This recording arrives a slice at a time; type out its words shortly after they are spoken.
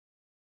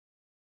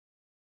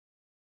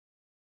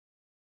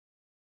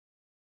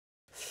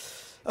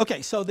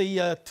Okay, so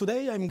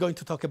today I'm going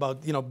to talk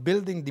about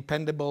building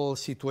dependable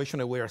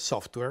situation-aware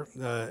software,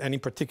 and in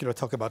particular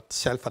talk about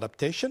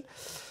self-adaptation,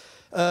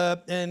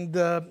 and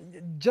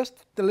just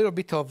a little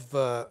bit of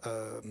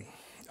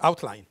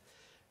outline.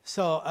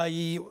 So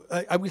I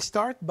will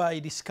start by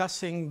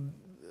discussing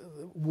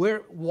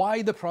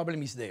why the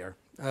problem is there,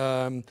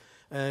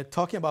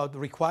 talking about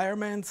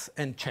requirements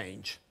and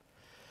change.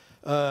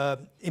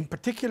 In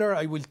particular,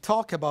 I will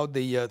talk about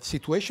the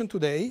situation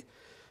today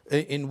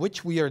in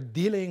which we are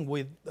dealing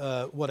with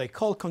what I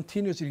call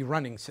continuously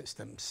running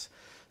systems.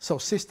 So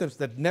systems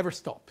that never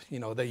stop,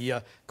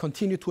 they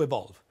continue to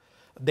evolve.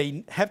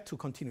 They have to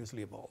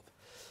continuously evolve.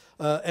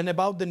 And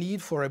about the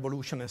need for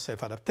evolution and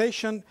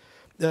self-adaptation,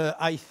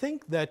 I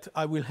think that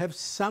I will have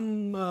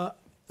some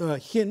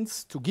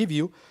hints to give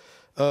you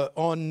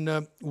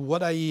on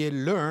what I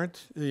learned,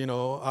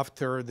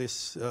 after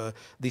these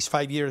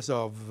 5 years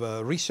of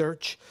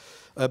research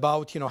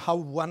about, how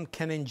one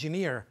can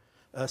engineer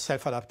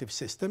self-adaptive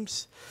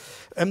systems.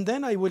 And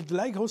then I would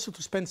like also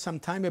to spend some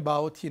time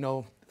about,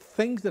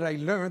 things that I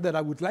learned that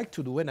I would like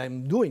to do and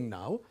I'm doing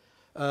now.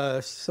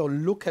 So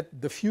look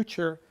at the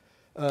future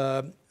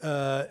and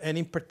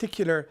in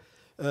particular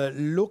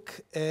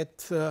look at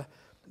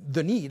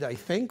the need, I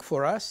think,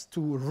 for us to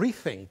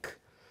rethink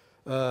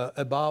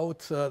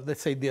about,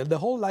 let's say, the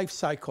whole life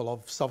cycle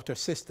of software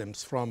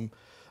systems from,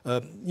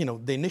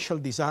 the initial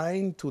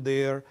design to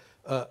their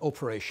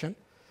operation.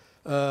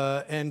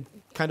 And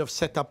kind of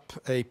set up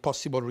a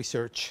possible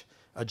research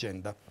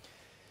agenda.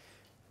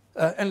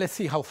 And let's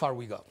see how far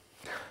we go.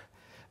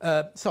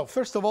 So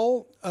first of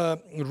all,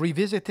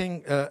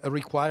 revisiting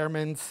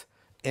requirements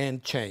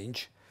and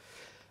change.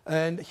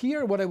 And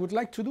here what I would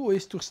like to do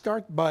is to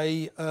start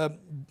by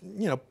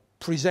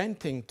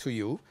presenting to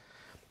you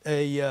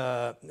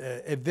a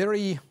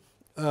very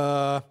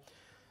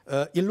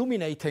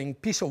illuminating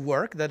piece of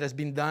work that has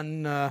been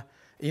done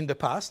in the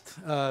past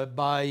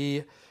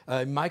by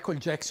Michael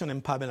Jackson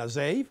and Pamela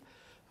Zeev,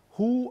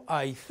 who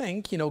I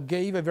think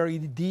gave a very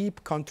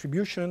deep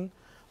contribution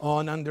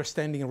on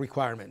understanding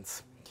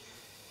requirements.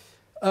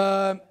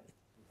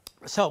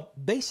 So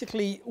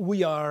basically,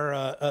 we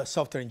are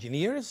software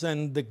engineers,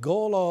 and the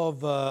goal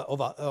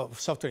of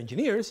software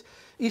engineers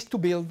is to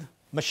build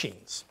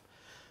machines.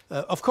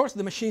 Of course,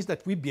 the machines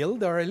that we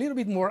build are a little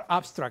bit more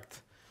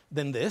abstract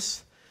than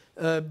this,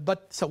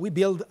 but so we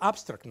build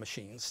abstract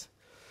machines.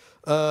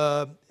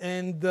 But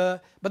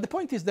the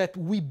point is that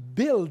we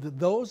build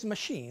those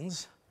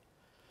machines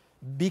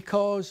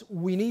because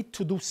we need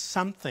to do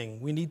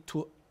something. We need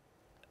to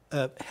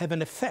have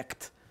an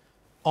effect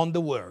on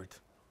the world.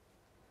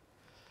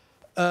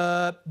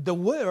 The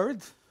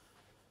world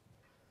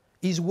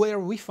is where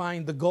we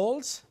find the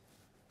goals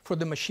for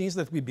the machines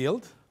that we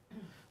build,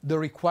 the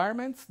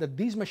requirements that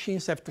these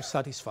machines have to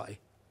satisfy.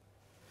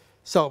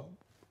 So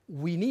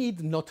we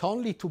need not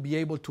only to be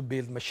able to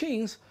build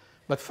machines,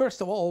 but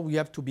first of all, we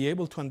have to be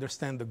able to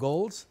understand the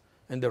goals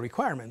and the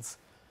requirements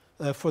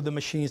for the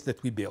machines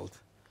that we build.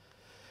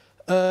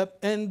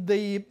 And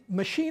the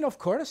machine, of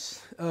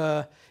course,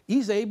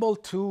 is able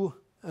to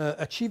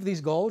achieve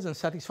these goals and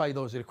satisfy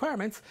those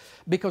requirements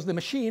because the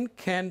machine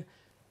can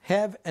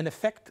have an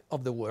effect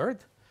of the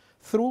world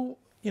through,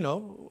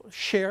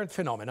 shared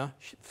phenomena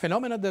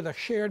that are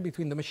shared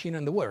between the machine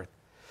and the world.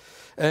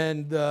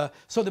 And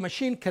so the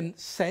machine can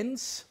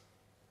sense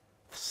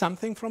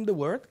something from the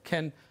world,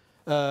 can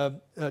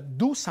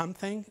do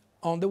something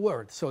on the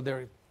world. So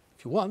there,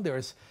 if you want,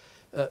 there's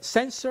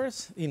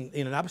sensors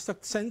in an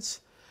abstract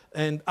sense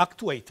and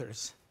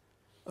actuators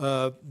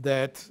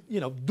that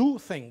do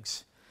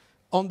things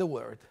on the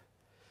world.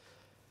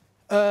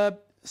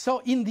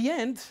 So in the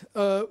end,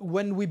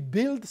 when we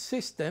build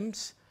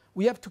systems,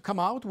 we have to come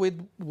out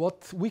with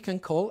what we can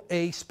call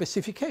a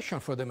specification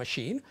for the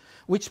machine,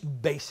 which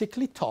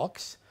basically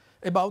talks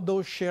about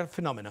those shared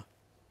phenomena.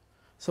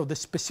 So the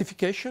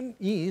specification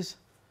is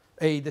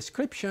a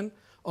description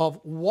of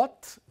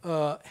what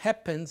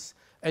happens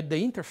at the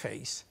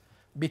interface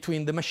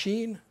between the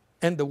machine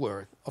and the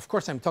world. Of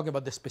course, I'm talking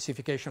about the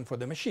specification for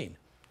the machine.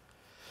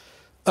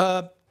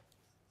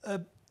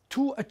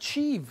 To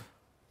achieve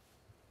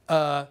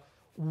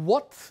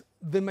what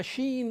the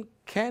machine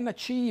can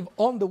achieve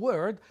on the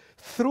world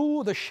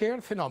through the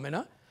shared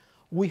phenomena,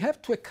 we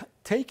have to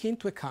take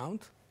into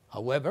account,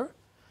 however,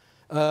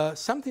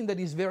 something that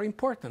is very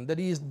important, that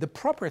is the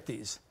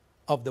properties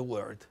of the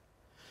world.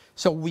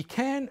 So we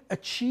can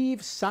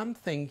achieve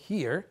something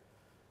here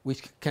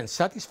which can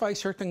satisfy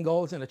certain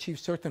goals and achieve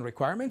certain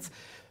requirements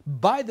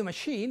by the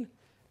machine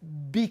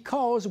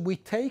because we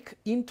take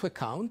into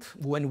account,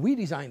 when we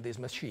design this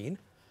machine,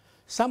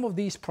 some of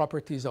these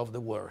properties of the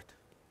world.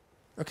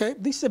 Okay?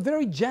 This is a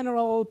very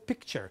general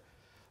picture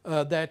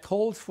that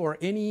holds for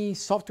any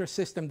software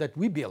system that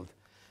we build,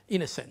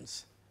 in a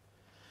sense.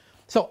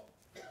 So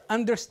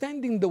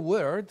understanding the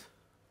world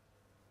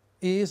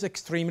is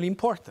extremely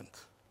important.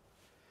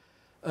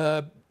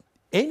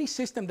 Any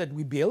system that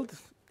we build,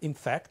 in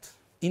fact,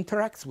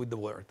 interacts with the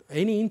world.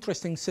 Any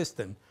interesting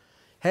system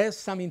has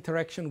some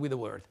interaction with the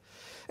world.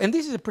 And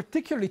this is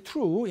particularly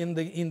true in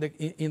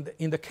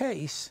the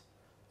case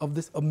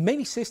of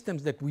many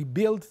systems that we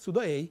build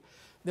today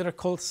that are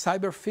called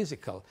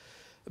cyber-physical.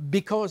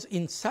 Because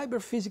in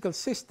cyber-physical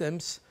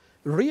systems,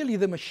 really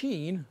the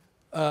machine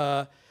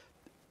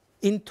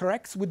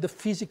interacts with the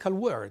physical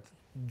world,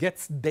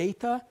 gets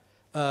data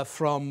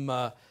from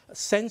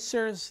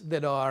sensors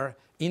that are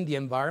in the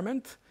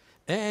environment,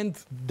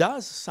 and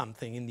does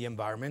something in the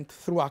environment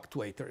through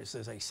actuators,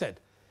 as I said.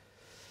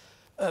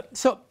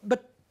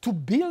 But to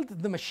build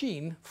the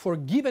machine for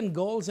given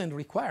goals and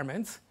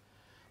requirements,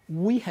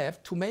 we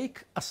have to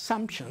make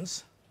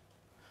assumptions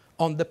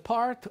on the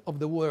part of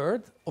the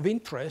world of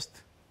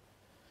interest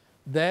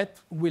that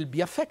will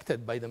be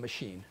affected by the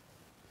machine.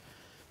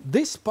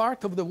 This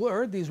part of the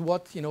world is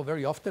what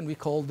very often we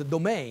call the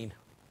domain,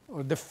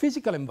 or the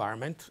physical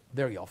environment,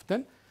 very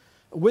often,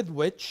 with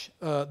which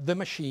the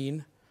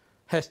machine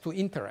has to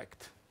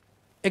interact.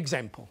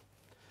 Example.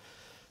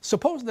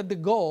 Suppose that the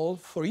goal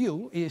for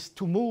you is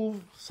to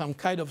move some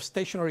kind of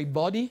stationary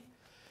body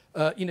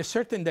in a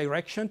certain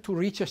direction to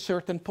reach a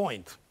certain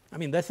point. I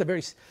mean, that's a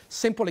very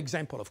simple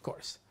example, of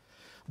course.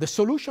 The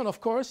solution, of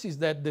course, is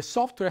that the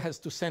software has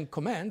to send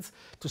commands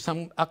to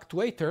some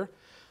actuator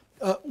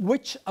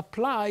which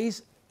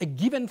applies a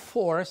given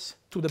force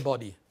to the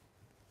body.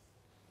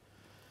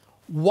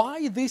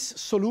 Why this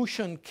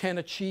solution can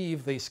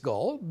achieve this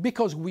goal?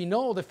 Because we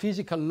know the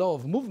physical law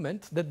of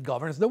movement that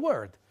governs the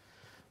world.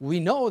 We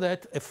know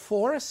that a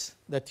force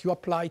that you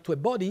apply to a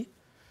body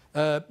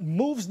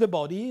moves the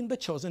body in the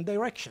chosen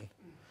direction.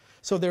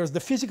 So there's the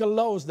physical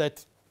laws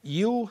that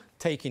you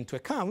take into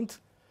account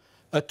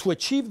to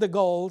achieve the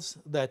goals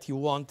that you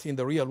want in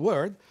the real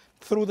world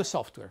through the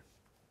software.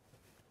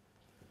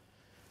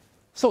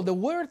 So the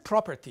world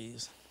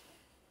properties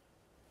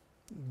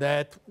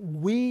that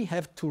we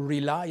have to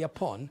rely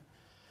upon,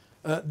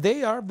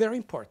 they are very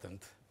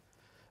important.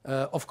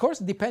 Of course,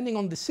 depending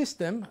on the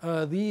system,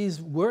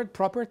 these world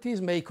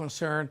properties may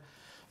concern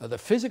the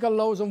physical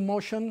laws of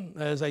motion,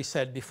 as I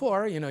said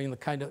before, in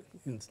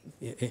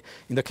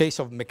the case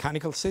of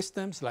mechanical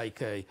systems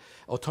like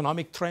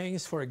autonomic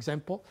trains, for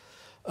example.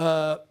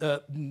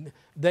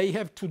 They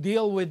have to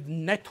deal with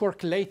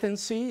network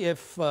latency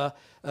if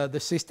the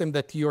system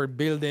that you're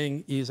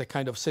building is a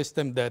kind of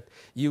system that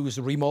uses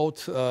remote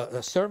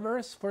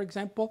servers, for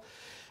example.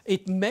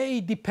 It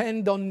may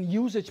depend on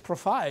usage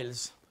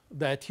profiles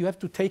that you have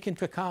to take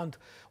into account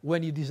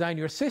when you design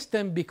your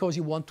system because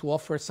you want to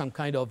offer some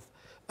kind of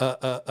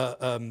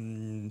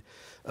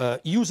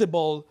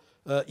usable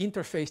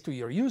interface to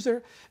your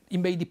user. It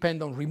may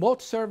depend on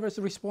remote servers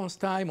response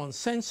time, on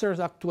sensors,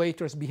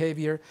 actuators,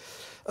 behavior.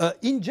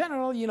 In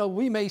general,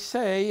 we may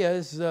say,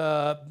 as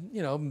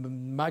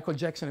Michael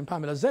Jackson and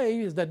Pamela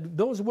say, is that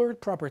those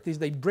world properties,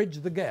 they bridge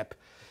the gap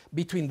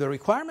between the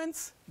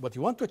requirements, what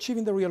you want to achieve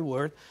in the real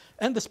world,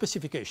 and the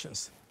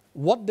specifications,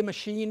 what the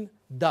machine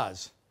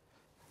does.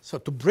 So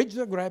to bridge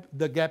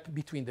the gap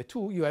between the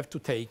two, you have to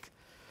take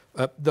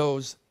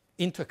those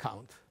into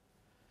account.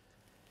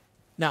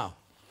 Now,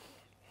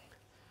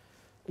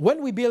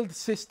 when we build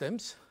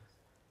systems,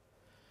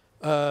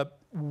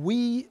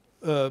 we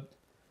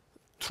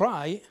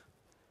try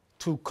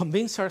to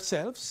convince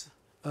ourselves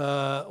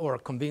or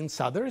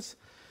convince others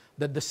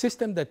that the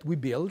system that we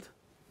build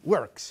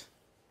works.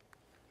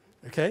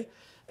 Okay?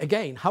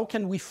 Again, how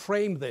can we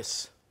frame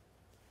this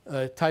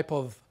type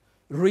of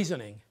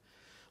reasoning?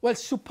 Well,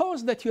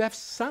 suppose that you have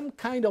some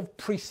kind of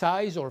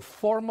precise or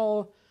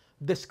formal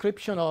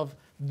description of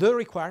the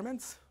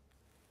requirements,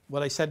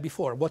 what I said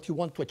before, what you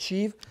want to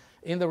achieve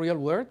in the real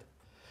world.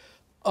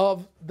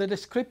 Of the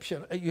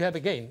description, you have,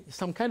 again,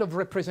 some kind of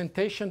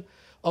representation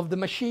of the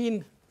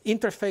machine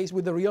interface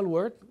with the real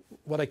world,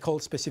 what I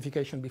called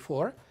specification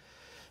before.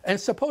 And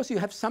suppose you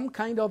have some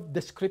kind of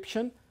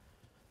description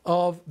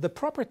of the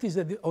properties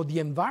of the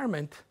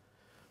environment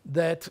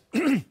that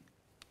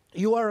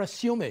you are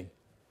assuming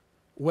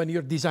when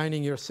you're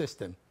designing your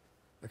system.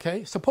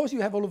 Okay? Suppose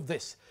you have all of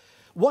this.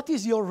 What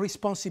is your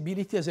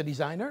responsibility as a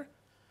designer?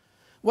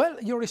 Well,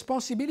 your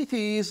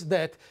responsibility is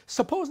that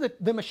suppose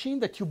that the machine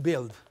that you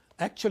build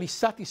actually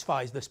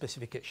satisfies the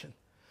specification.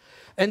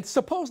 And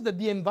suppose that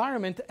the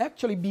environment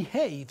actually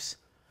behaves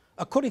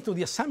according to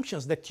the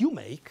assumptions that you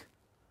make.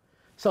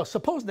 So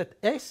suppose that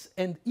S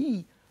and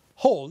E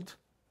hold,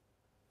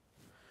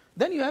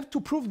 then you have to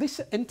prove this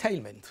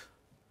entailment.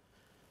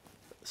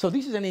 So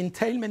this is an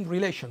entailment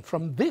relation.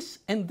 From this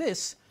and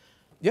this,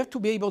 you have to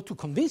be able to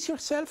convince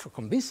yourself or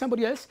convince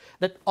somebody else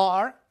that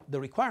the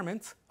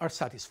requirements are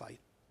satisfied.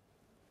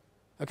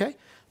 Okay?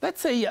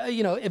 That's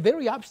a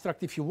very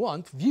abstract, if you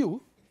want,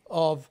 view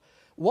of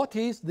what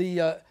is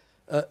the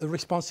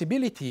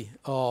responsibility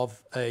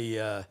of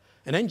an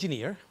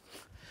engineer.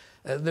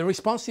 The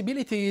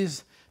responsibility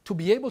is to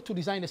be able to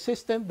design a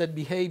system that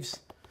behaves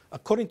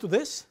according to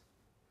this,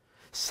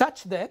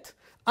 such that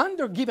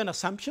under given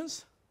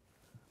assumptions,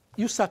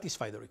 you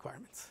satisfy the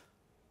requirements.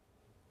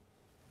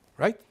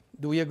 Right?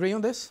 Do we agree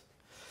on this?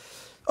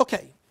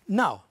 Okay,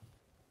 now,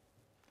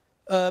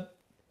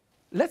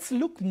 let's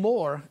look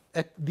more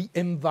at the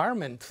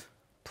environment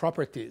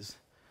properties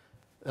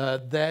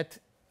that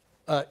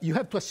you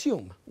have to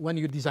assume when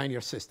you design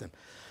your system.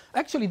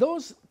 Actually,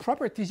 those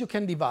properties you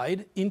can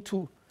divide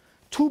into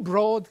two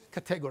broad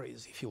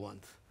categories, if you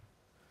want.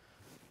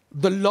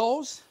 The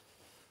laws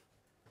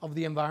of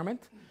the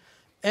environment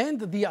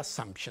and the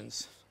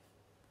assumptions.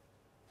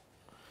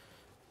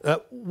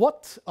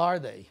 What are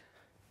they?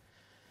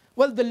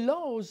 Well, the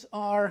laws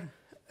are,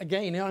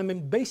 again, I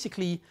mean,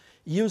 basically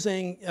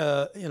using,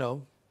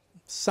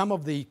 some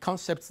of the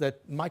concepts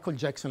that Michael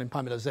Jackson and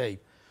Pamela Zay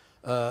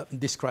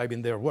describe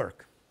in their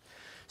work.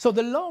 So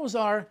the laws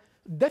are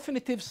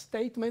definitive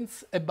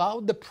statements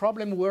about the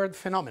problem world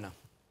phenomena.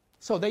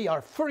 So they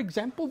are, for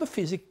example,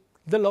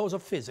 the laws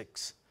of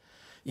physics.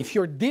 If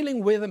you're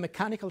dealing with a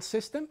mechanical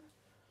system,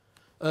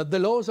 the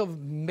laws of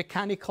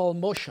mechanical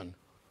motion.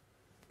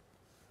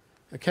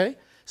 Okay?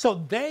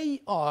 So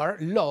they are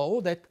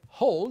laws that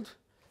hold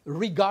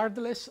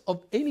regardless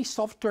of any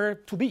software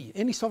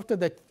any software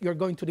that you're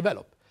going to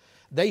develop.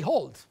 They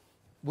hold.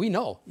 We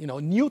know,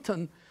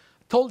 Newton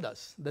told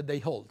us that they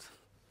hold.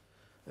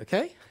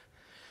 Okay?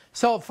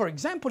 So, for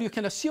example, you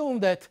can assume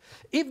that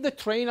if the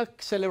train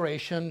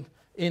acceleration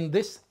in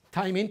this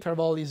time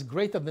interval is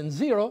greater than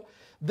 0,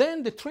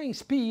 then the train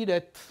speed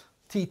at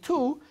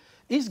t2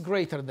 is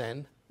greater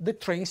than the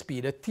train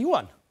speed at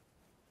t1.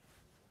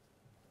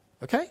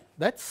 Okay?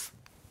 That's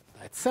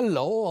a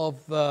law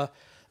of,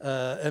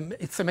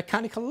 it's a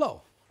mechanical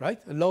law, right?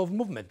 A law of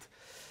movement.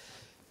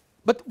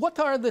 But what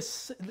are the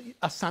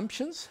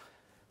assumptions?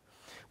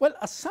 Well,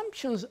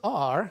 assumptions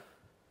are,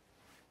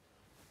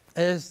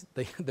 as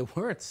the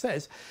word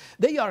says,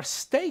 they are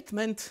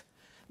statements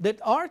that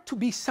are to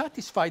be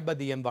satisfied by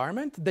the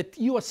environment that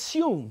you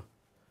assume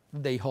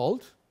they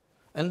hold.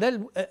 And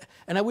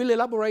I will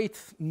elaborate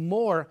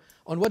more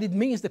on what it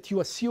means that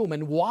you assume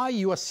and why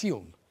you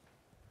assume.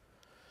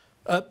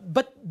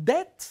 But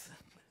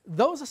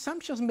those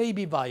assumptions may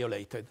be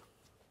violated.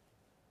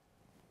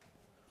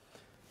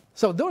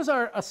 So those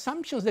are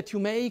assumptions that you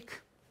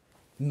make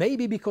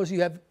maybe because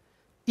you have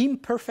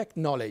imperfect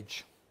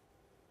knowledge,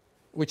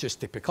 which is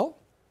typical.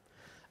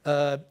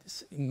 In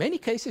many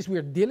cases, we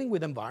are dealing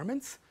with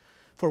environments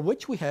for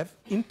which we have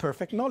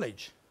imperfect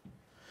knowledge.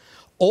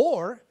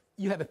 Or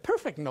you have a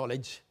perfect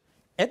knowledge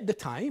at the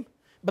time,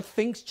 but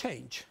things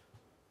change.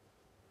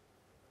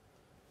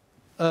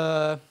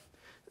 So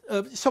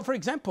for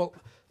example,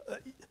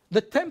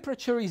 the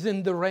temperature is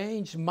in the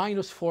range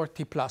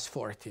 -40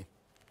 +40.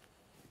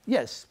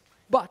 Yes,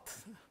 but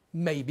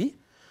maybe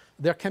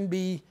there can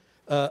be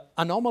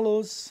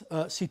anomalous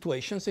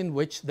situations in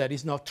which that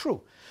is not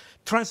true.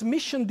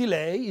 Transmission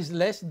delay is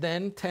less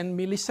than 10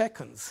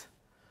 milliseconds.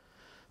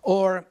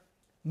 Or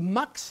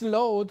max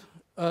load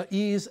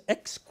is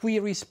X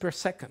queries per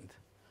second.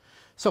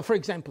 So for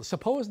example,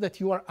 suppose that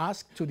you are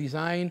asked to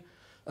design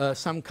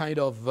some kind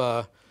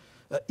of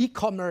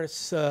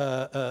e-commerce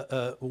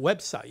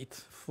website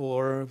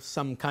for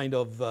some kind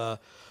of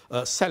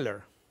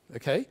seller,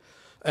 okay?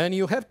 And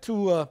you have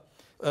to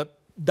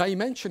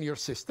dimension your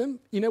system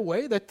in a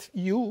way that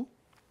you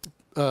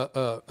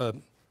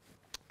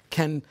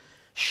can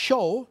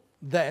show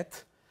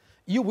that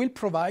you will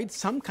provide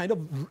some kind of,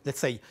 let's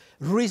say,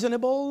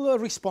 reasonable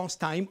response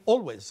time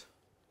always.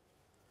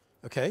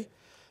 Okay?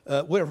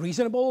 Where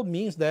reasonable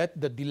means that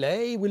the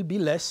delay will be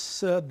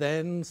less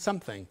than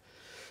something.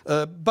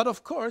 But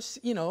of course,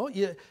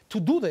 to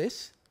do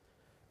this,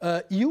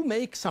 you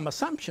make some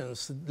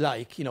assumptions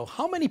like,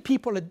 how many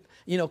people,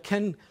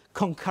 can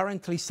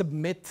concurrently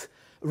submit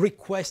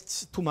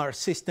requests to our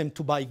system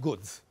to buy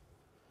goods.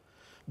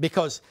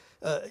 Because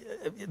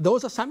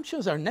those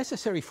assumptions are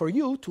necessary for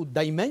you to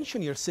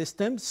dimension your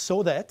system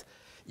so that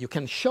you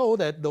can show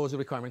that those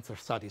requirements are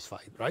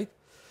satisfied, right?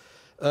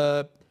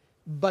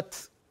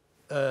 But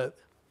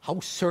how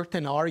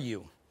certain are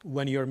you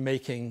when you're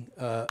making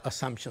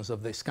assumptions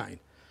of this kind?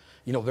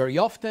 Very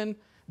often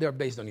they're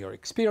based on your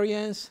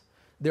experience,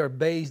 they're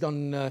based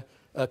on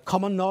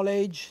common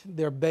knowledge,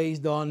 they're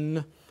based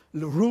on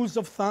rules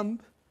of thumb.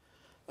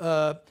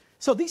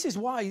 So this is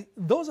why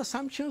those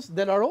assumptions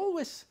that are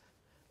always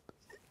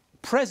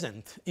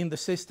present in the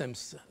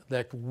systems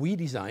that we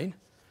design,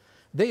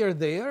 they are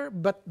there,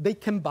 but they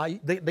can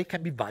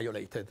be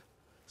violated.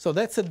 So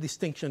that's a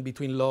distinction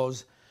between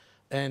laws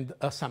and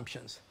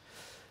assumptions.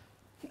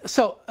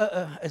 So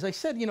as I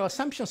said,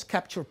 assumptions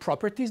capture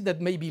properties that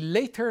may be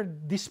later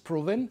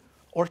disproven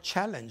or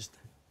challenged.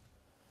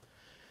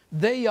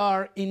 They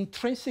are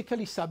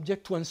intrinsically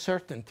subject to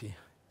uncertainty,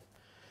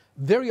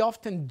 very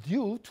often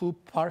due to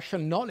partial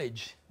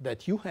knowledge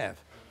that you have.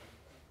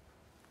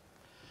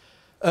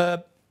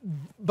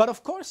 But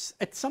of course,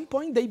 at some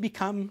point, they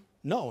become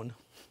known.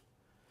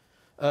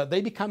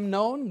 They become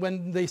known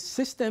when the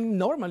system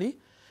normally,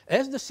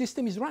 as the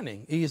system is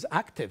running, is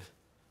active,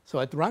 so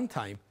at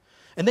runtime.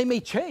 And they may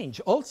change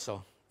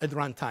also at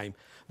runtime.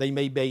 They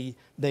may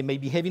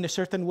behave in a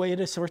certain way at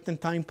a certain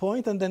time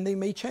point, and then they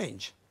may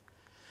change.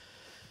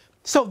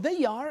 So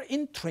they are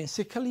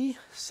intrinsically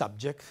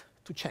subject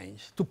to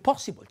change, to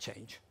possible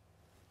change.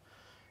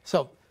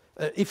 So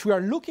if we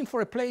are looking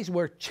for a place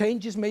where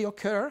changes may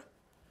occur,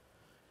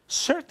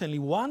 certainly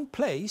one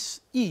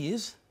place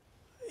is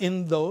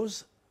in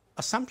those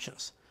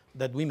assumptions,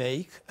 that we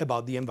make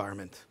about the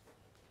environment.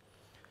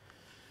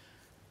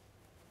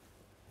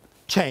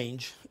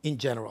 Change in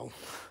general.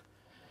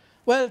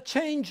 Well,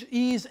 change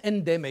is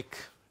endemic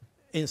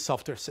in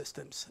software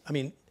systems. I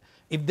mean,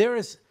 if there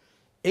is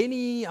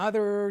any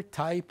other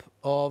type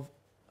of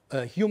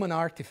human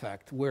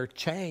artifact where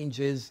change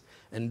is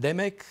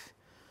endemic,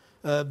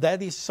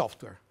 that is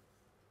software.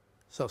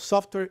 So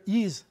software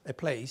is a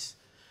place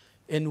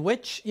in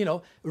which,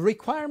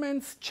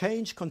 requirements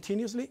change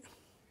continuously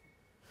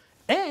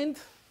and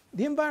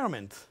the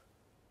environment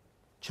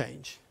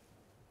change.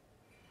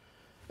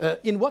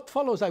 In what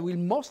follows, I will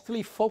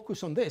mostly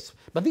focus on this,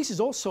 but this is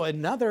also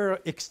another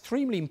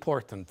extremely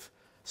important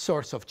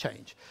source of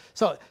change.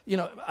 So,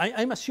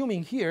 I'm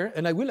assuming here,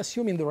 and I will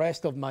assume in the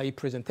rest of my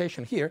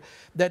presentation here,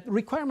 that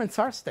requirements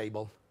are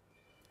stable.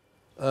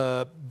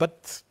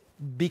 But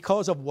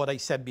because of what I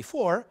said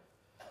before,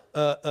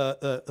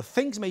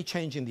 things may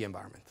change in the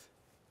environment.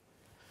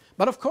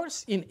 But of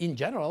course, in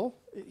general,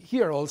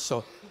 here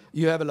also,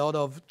 you have a lot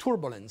of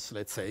turbulence,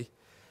 let's say.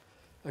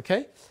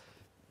 Okay?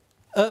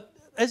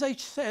 As I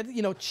said,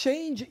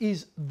 change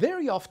is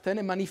very often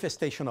a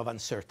manifestation of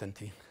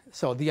uncertainty.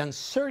 So the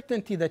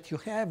uncertainty that you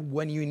have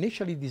when you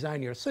initially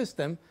design your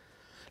system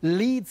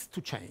leads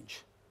to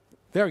change,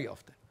 very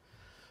often.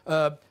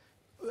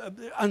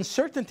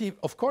 Uncertainty,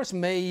 of course,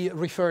 may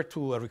refer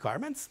to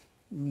requirements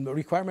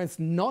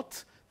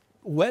not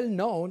well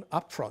known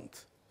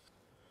upfront,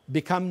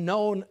 become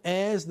known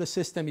as the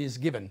system is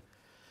given.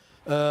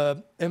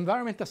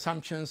 Environment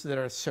assumptions that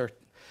are certain.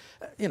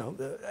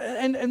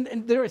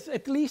 And there is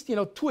at least,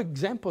 two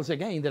examples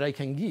again that I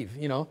can give.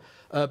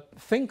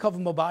 Think of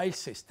mobile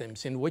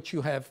systems in which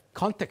you have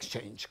context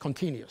change,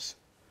 continuous,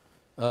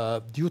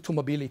 due to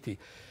mobility.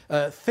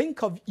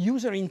 Think of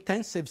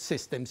user-intensive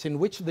systems in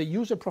which the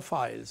user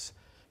profiles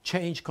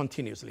change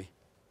continuously.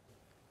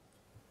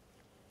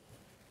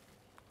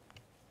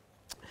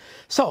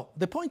 So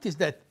the point is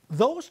that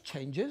those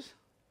changes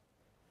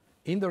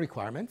in the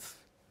requirements,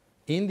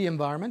 in the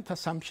environment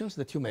assumptions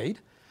that you made,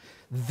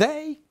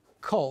 they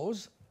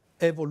cause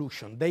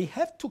evolution. They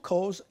have to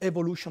cause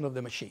evolution of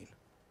the machine.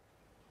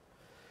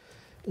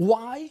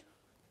 Why?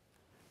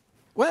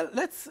 Well,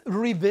 let's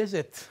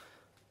revisit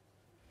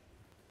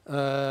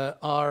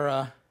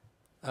our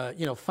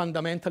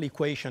fundamental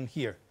equation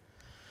here,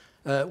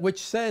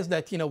 which says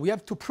that we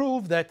have to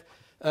prove that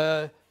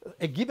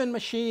a given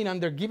machine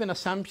under given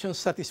assumptions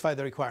satisfy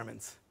the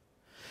requirements.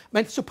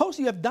 But suppose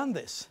you have done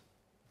this,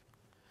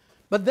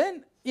 but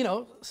then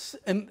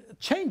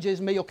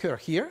changes may occur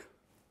here,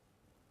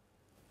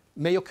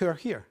 may occur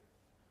here.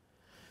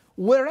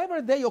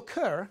 Wherever they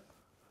occur,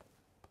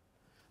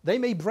 they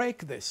may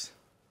break this.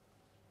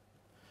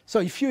 So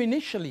if you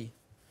initially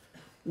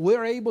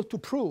were able to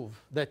prove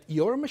that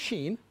your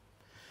machine,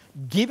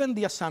 given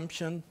the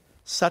assumption,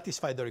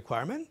 satisfied the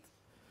requirement,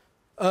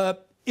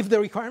 if the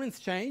requirements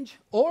change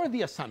or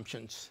the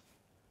assumptions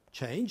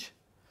change,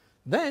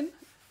 then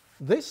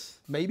this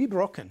may be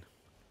broken.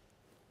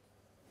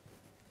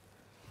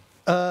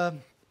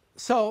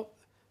 So,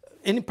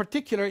 in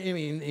particular,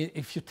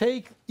 if you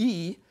take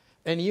E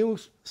and you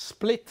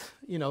split,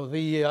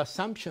 the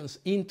assumptions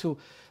into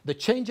the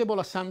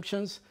changeable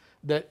assumptions,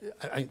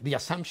 the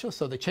assumptions,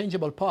 so the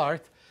changeable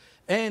part,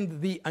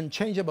 and the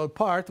unchangeable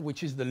part,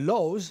 which is the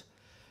laws,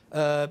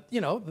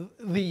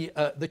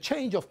 the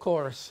change, of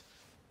course,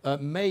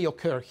 may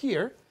occur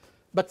here,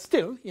 but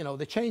still,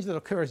 the change that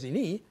occurs in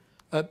E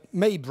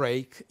may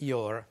break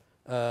your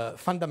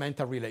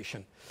fundamental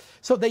relation.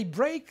 So they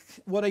break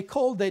what I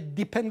call the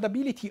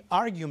dependability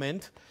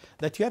argument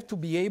that you have to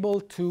be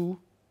able to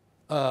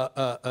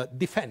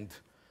defend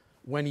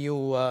when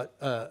you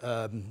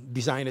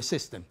design a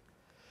system.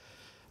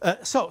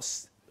 So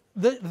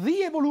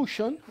the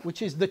evolution,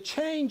 which is the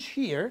change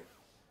here,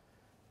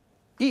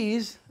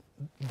 is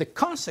the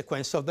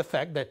consequence of the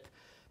fact that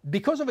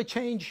because of a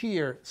change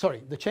here,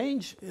 the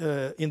change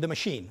in the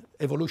machine,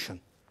 evolution,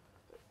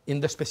 in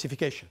the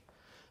specification,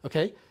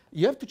 okay?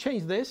 You have to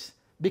change this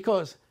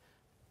because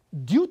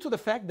due to the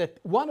fact that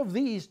one of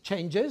these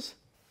changes,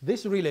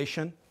 this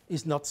relation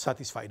is not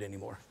satisfied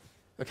anymore,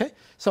 okay?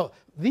 So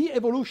the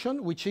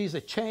evolution, which is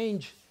a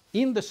change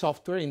in the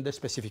software, in the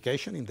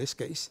specification, in this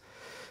case,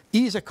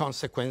 is a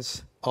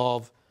consequence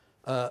of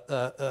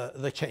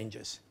the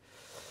changes,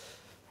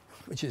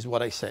 which is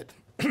what I said.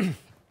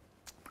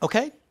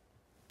 Okay?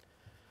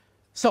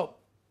 So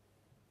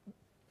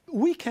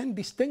we can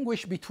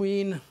distinguish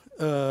between,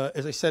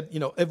 as I said,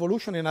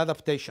 evolution and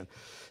adaptation.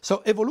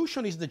 So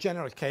evolution is the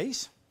general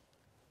case.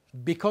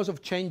 Because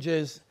of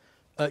changes,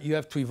 you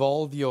have to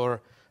evolve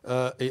your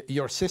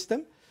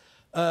system.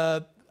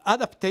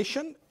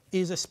 Adaptation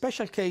is a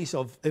special case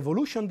of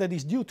evolution that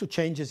is due to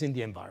changes in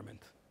the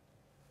environment.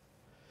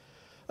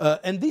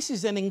 And this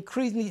is an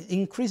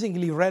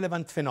increasingly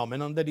relevant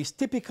phenomenon that is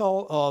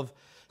typical of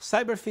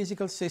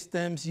cyber-physical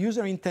systems,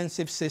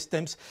 user-intensive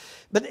systems.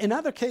 But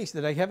another case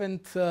that I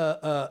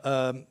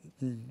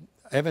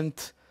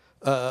haven't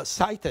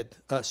cited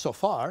so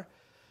far,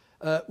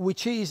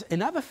 which is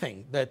another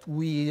thing that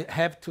we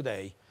have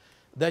today,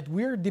 that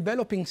we're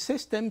developing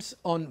systems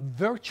on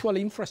virtual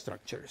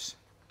infrastructures.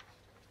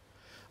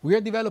 We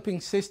are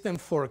developing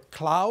systems for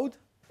cloud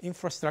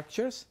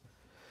infrastructures.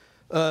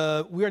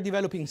 We are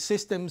developing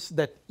systems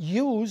that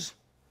use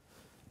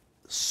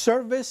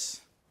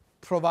service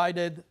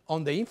provided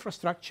on the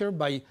infrastructure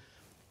by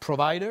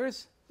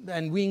providers,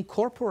 and we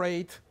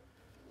incorporate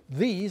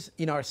these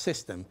in our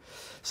system.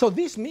 So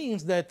this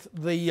means that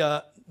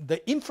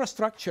the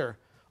infrastructure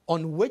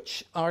on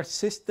which our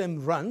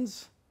system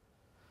runs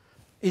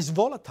is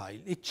volatile.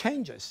 It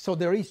changes. So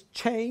there is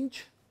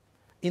change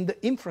in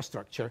the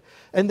infrastructure.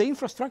 And the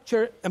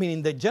infrastructure, I mean,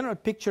 in the general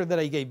picture that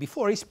I gave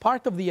before, is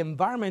part of the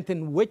environment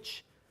on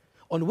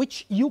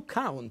which you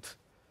count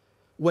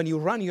when you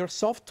run your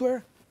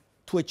software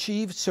to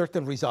achieve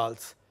certain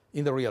results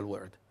in the real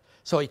world.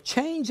 So a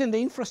change in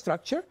the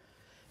infrastructure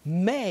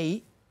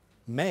may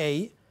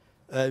make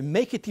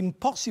it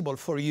impossible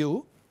for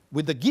you,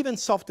 with the given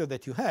software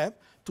that you have,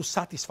 to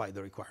satisfy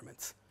the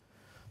requirements.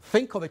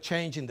 Think of a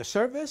change in the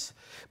service,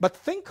 but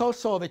think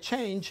also of a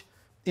change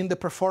in the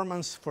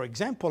performance, for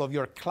example, of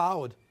your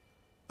cloud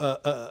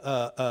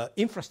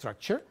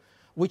infrastructure,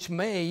 which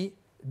may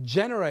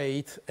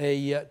generate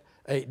a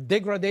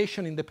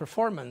degradation in the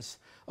performance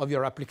of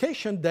your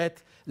application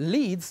that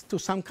leads to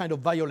some kind of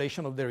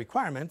violation of the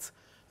requirements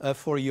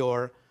for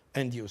your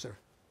end user.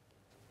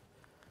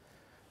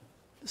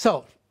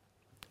 So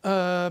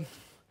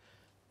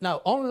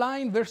now,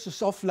 online versus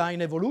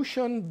offline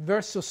evolution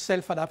versus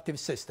self-adaptive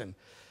system.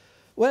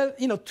 Well,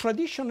 you know,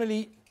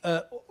 traditionally,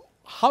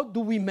 how do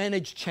we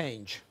manage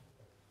change?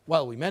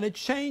 Well, we manage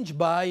change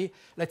by,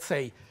 let's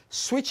say,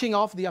 switching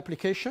off the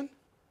application.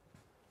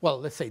 Well,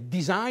 let's say,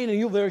 design a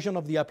new version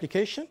of the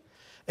application.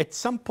 At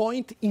some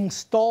point,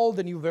 install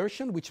the new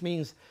version, which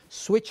means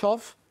switch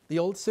off the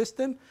old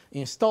system,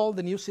 install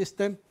the new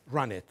system,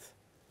 run it.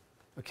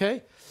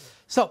 Okay?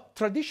 So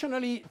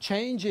traditionally,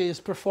 change is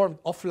performed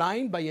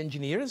offline by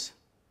engineers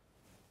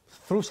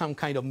through some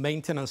kind of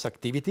maintenance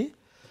activity.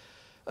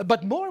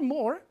 But more and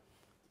more,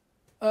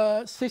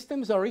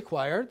 systems are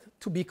required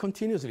to be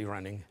continuously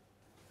running.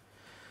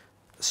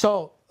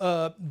 So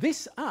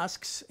this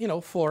asks, you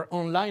know, for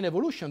online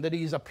evolution, that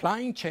is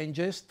applying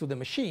changes to the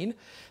machine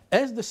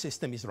as the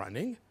system is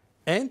running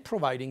and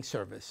providing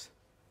service.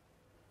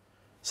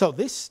 So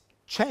this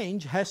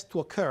change has to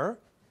occur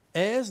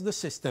as the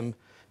system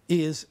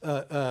is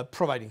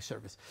providing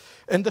service.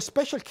 And the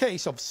special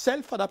case of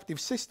self-adaptive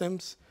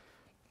systems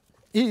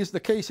is the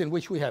case in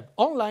which we have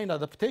online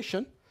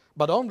adaptation,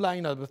 but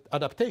online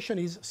adaptation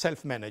is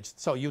self-managed.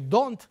 So you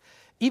don't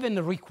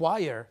even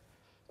require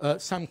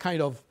some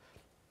kind of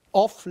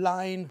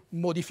offline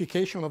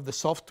modification of the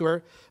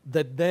software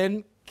that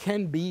then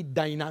can be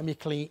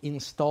dynamically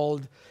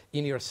installed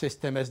in your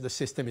system as the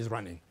system is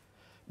running.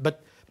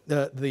 But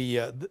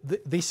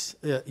this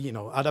you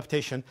know,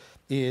 adaptation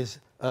is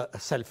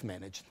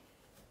self-managed.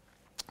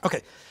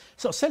 Okay,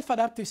 so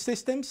self-adaptive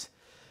systems.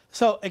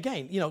 So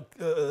again, you know,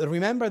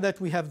 remember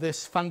that we have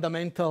this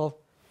fundamental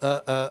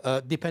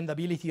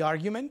dependability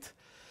argument.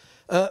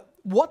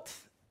 What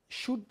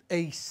should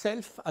a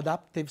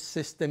self-adaptive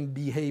system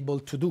be able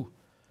to do?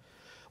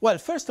 Well,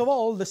 first of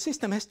all, the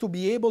system has to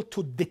be able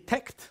to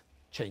detect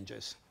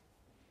changes.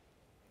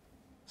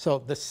 So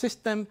the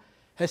system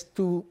has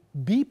to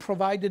be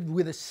provided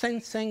with a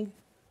sensing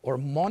or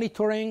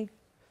monitoring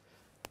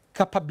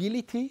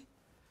capability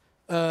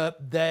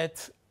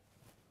that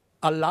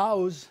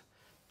allows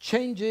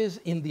changes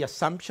in the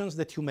assumptions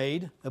that you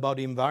made about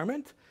the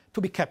environment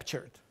to be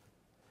captured.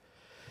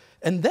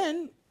 And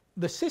then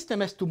the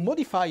system has to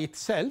modify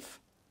itself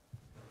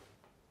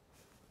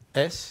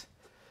as,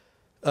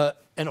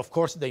 and of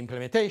course the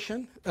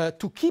implementation,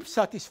 to keep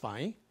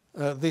satisfying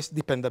this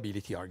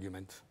dependability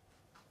argument.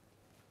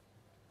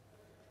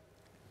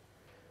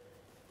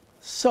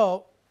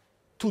 So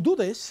to do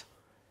this,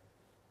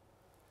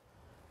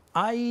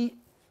 I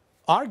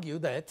argue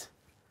that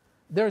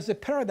there's a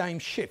paradigm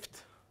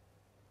shift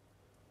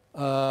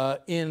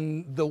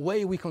in the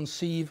way we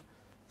conceive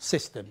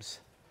systems.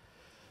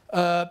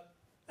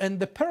 And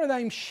the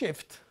paradigm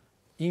shift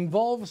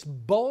involves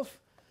both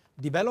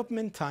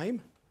development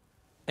time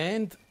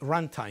and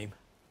runtime.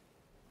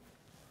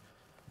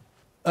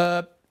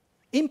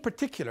 In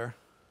particular,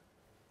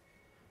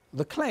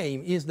 the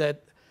claim is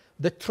that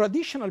the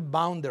traditional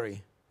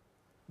boundary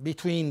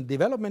between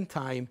development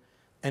time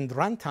and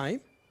runtime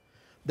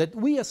that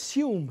we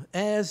assume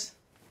as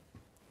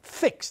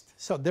fixed.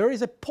 So there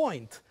is a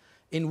point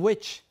in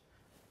which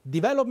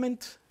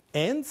development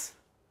ends,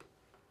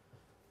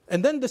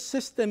 and then the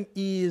system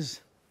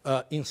is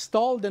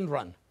installed and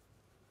run.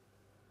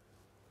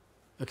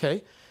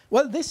 Okay?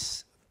 Well,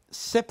 this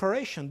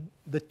separation,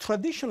 the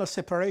traditional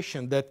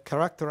separation that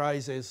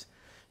characterizes,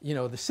 you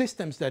know, the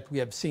systems that we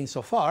have seen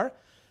so far,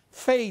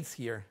 fades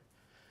here.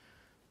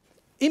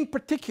 In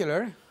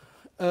particular,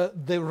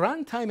 the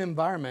runtime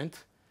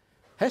environment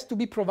has to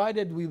be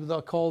provided with what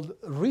are called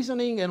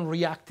reasoning and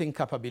reacting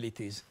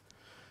capabilities.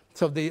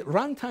 So the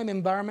runtime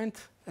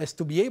environment has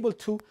to be able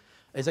to,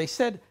 as I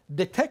said,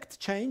 detect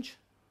change,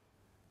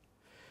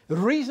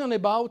 reason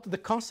about the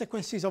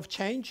consequences of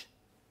change,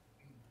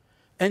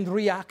 and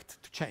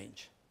react to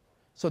change.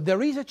 So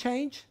there is a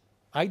change,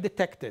 I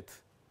detect it.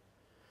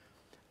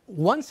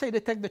 Once I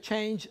detect the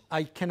change,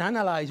 I can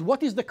analyze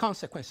what is the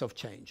consequence of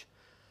change.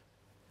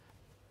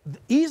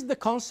 Is the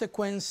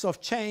consequence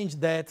of change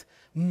that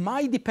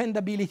my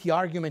dependability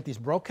argument is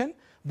broken?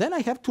 Then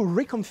I have to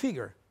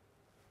reconfigure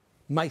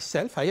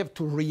myself. I have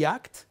to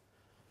react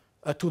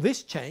to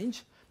this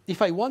change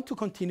if I want to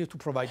continue to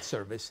provide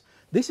service.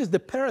 This is the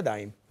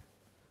paradigm.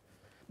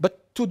 But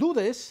to do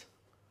this,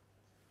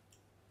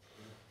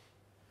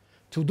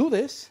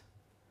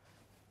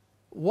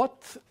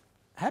 what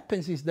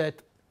happens is that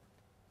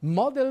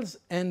models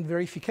and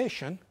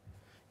verification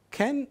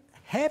can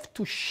have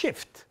to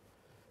shift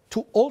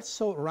to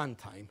also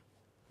runtime.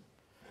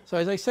 So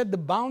as I said, the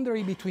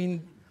boundary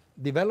between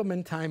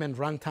development time and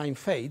runtime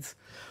fades.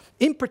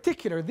 In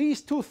particular,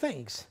 these two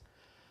things,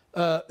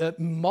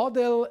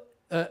 models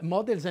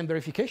and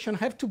verification,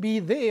 have to be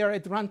there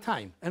at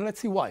runtime. And let's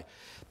see why.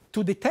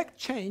 To detect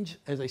change,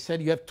 as I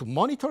said, you have to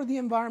monitor the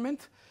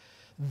environment.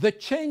 The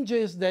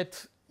changes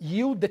that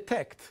you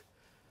detect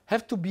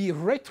have to be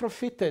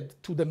retrofitted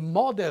to the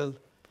model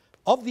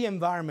of the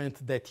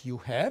environment that you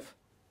have.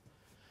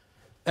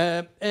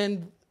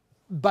 And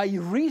by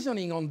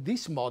reasoning on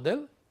this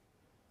model,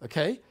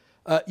 okay,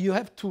 you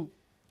have to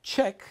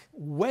check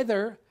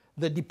whether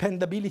the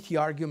dependability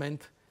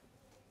argument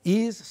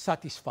is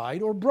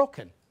satisfied or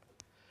broken.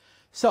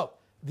 So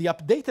the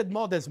updated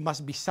models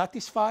must be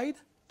satisfied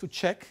to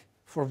check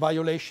for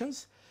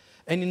violations.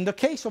 And in the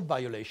case of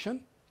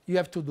violation, you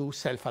have to do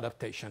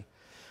self-adaptation.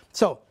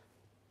 So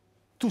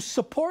to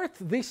support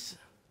this,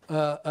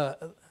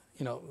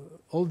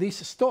 all this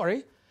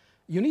story,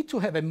 you need to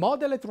have a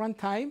model at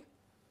runtime.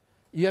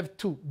 You have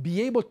to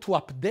be able to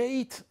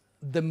update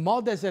the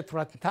models at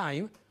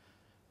runtime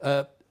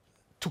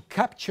to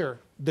capture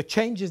the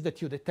changes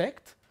that you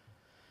detect.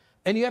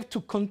 And you have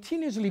to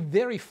continuously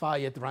verify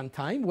at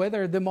runtime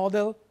whether the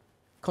model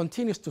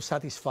continues to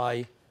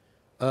satisfy,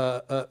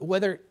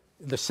 whether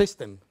the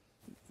system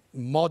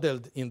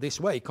modeled in this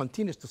way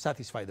continues to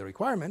satisfy the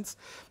requirements.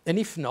 And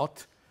if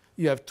not,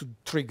 you have to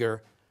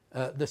trigger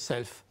the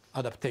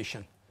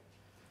self-adaptation.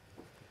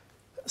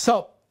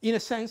 So in a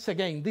sense,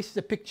 again, this is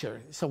a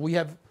picture. So we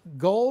have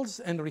goals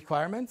and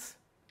requirements,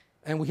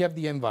 and we have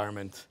the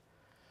environment.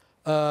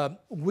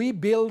 We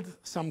build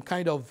some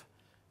kind of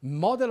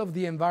model of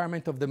the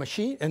environment of the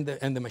machine and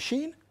the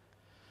machine.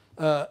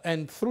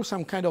 And through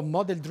some kind of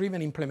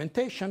model-driven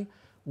implementation,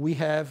 we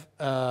have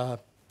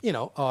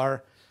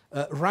our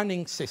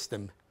running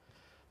system.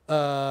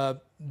 And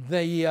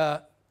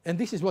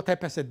this is what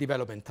happens at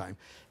development time.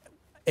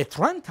 At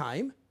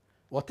runtime,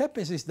 what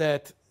happens is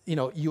that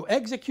you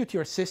execute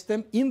your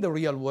system in the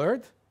real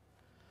world.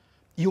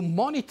 You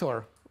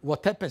monitor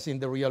what happens in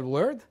the real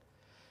world.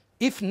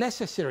 If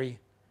necessary,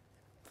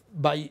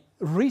 by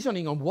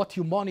reasoning on what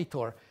you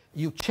monitor,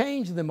 you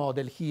change the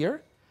model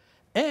here.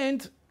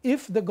 And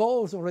if the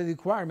goals or the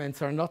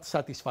requirements are not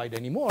satisfied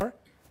anymore,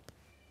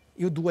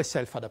 you do a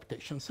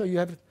self-adaptation. So you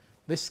have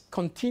this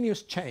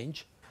continuous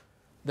change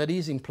that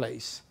is in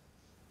place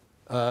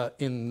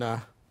in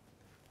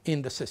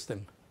the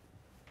system.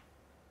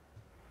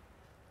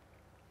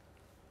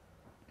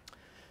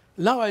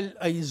 Now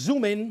I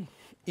zoom in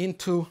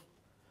into,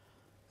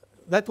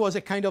 that was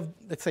a kind of,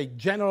 let's say,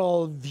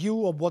 general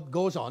view of what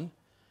goes on.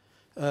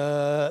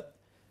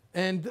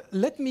 And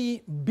let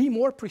me be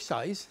more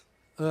precise.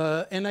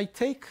 And I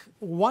take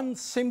one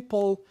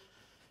simple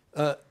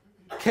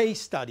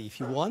case study, if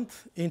you want,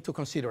 into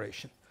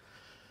consideration.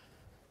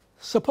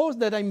 Suppose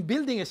that I'm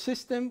building a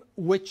system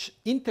which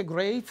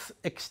integrates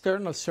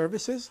external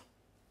services,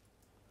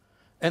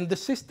 and the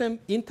system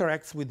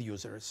interacts with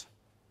users.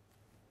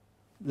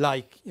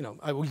 Like,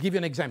 I will give you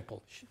an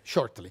example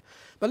shortly.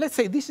 But let's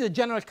say this is a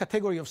general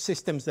category of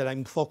systems that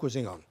I'm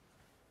focusing on.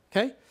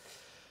 Okay?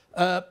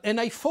 And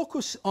I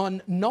focus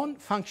on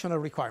non-functional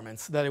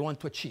requirements that I want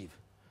to achieve,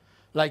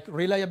 like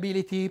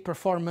reliability,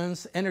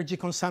 performance, energy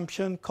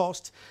consumption,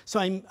 cost. So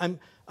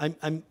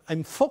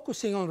I'm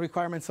focusing on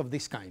requirements of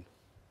this kind.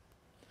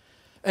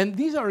 And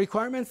these are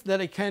requirements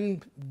that I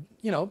can,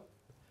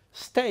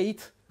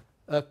 state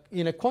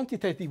in a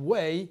quantitative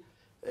way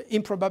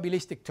in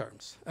probabilistic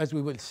terms, as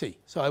we will see.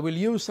 So I will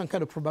use some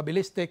kind of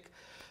probabilistic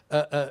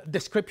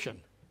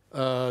description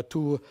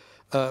to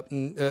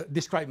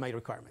describe my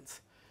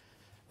requirements.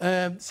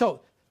 So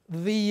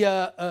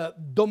the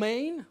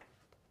domain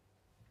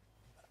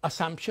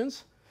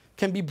assumptions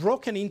can be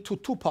broken into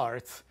two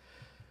parts.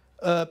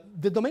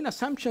 The domain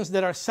assumptions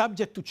that are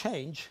subject to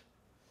change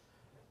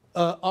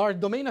are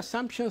domain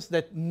assumptions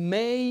that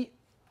may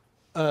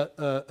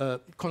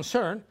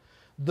concern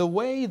the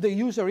way the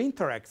user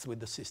interacts with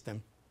the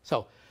system.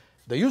 So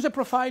the user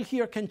profile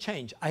here can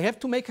change. I have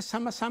to make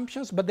some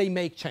assumptions, but they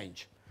may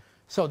change.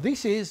 So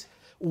this is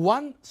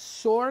one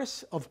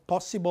source of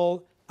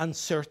possible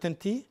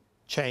uncertainty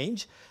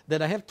change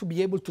that I have to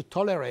be able to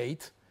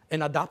tolerate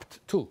and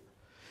adapt to.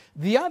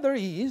 The other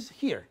is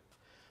here.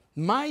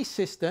 My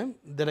system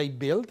that I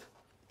build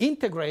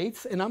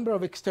integrates a number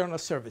of external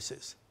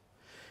services.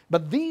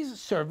 But these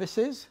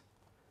services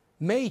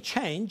may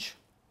change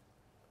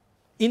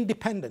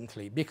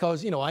independently,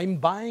 because I'm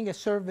buying a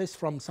service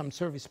from some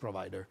service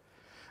provider,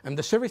 and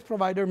the service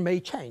provider may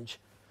change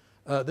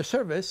the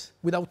service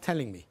without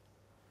telling me.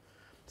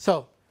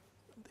 So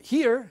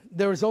here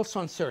there is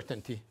also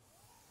uncertainty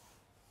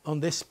on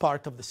this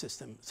part of the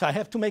system. So I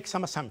have to make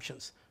some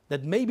assumptions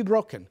that may be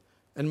broken,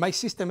 and my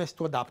system has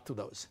to adapt to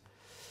those.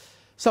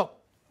 So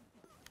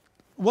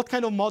what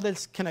kind of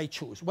models can I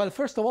choose? Well,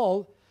 first of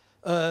all,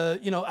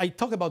 I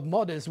talk about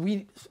models.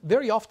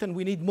 Very often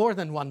we need more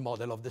than one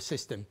model of the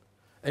system,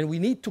 and we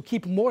need to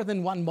keep more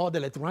than one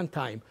model at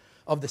runtime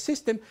of the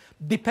system,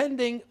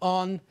 depending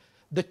on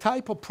the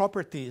type of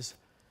properties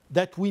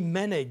that we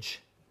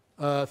manage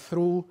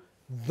through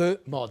the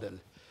model.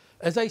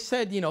 As I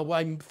said,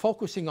 I'm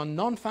focusing on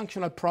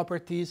non-functional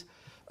properties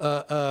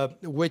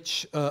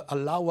which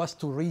allow us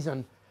to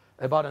reason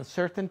about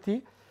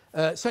uncertainty.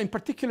 So in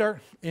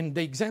particular, in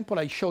the example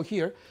I show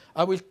here,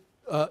 I will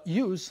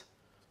use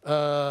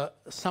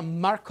some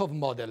Markov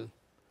model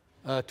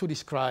to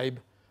describe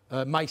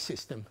my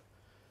system.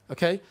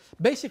 Okay?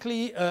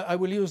 Basically, I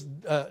will use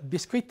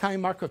discrete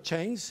time Markov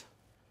chains.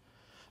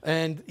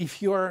 And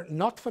if you're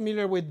not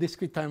familiar with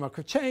discrete time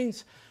Markov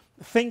chains,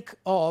 think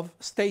of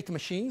state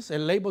machines, a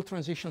label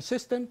transition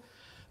system,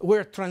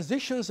 where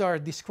transitions are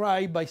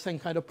described by some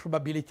kind of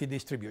probability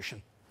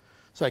distribution.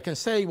 So I can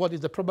say what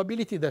is the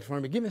probability that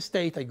from a given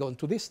state I go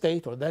into this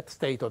state or that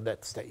state or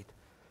that state.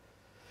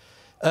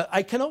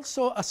 I can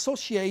also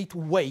associate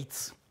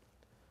weights,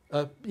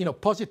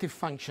 positive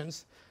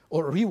functions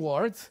or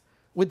rewards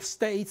with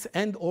states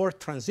and or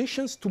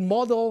transitions to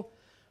model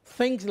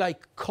things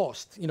like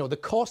cost, the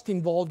cost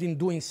involved in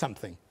doing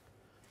something,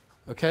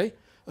 okay?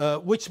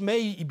 Which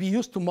may be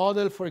used to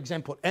model, for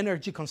example,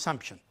 energy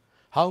consumption.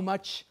 How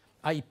much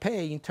I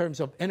pay in terms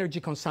of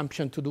energy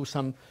consumption to do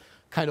some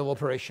kind of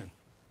operation.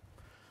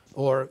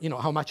 Or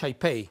how much I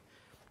pay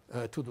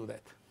to do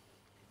that.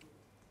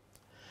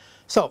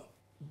 So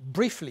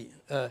briefly,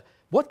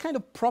 what kind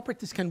of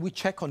properties can we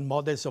check on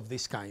models of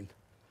this kind?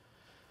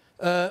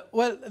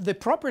 Well, the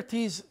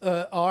properties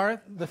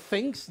are the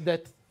things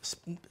that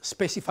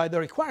specify the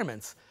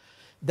requirements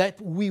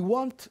that we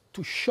want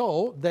to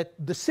show that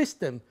the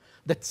system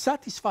that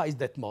satisfies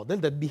that model,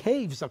 that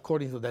behaves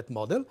according to that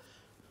model,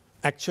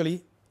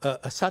 actually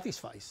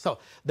satisfies. So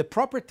the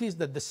properties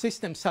that the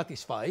system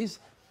satisfies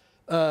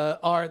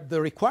are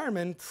the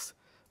requirements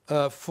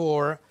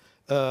for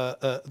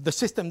the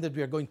system that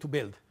we are going to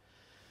build.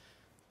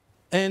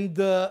 And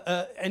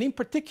in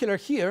particular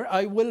here,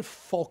 I will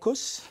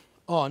focus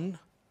on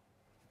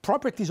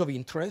properties of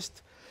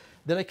interest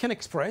that I can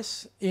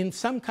express in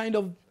some kind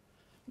of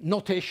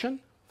notation,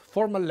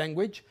 formal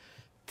language,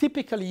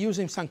 typically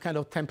using some kind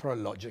of temporal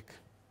logic.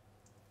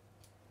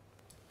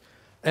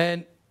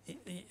 And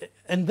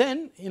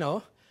then,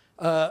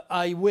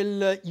 I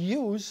will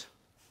use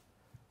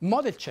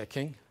model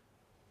checking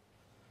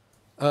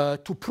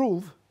to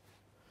prove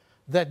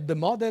that the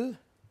model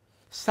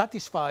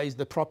satisfies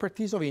the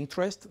properties of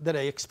interest that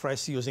I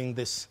express using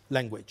this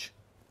language.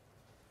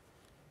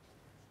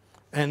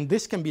 And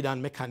this can be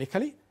done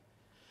mechanically.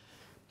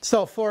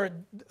 So for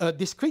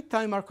discrete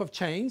time Markov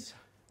chains,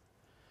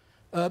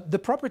 the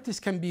properties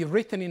can be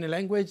written in a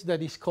language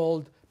that is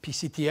called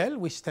PCTL,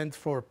 which stands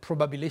for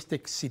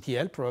probabilistic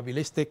CTL,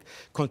 probabilistic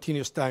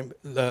continuous time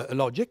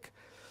logic.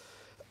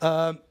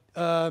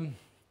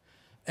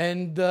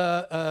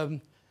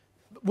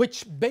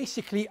 Which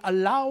basically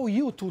allow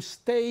you to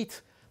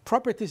state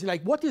properties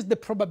like what is the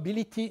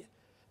probability,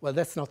 well,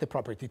 that's not a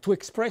property, to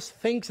express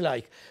things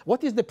like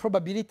what is the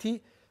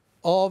probability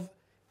of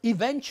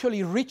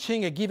eventually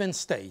reaching a given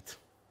state.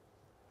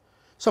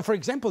 So for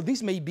example,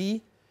 this may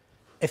be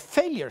a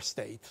failure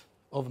state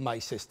of my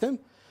system,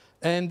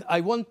 and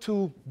I want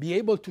to be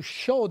able to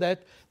show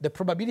that the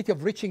probability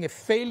of reaching a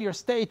failure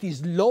state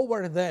is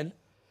lower than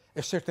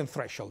a certain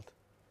threshold.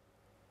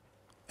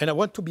 And I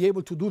want to be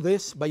able to do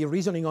this by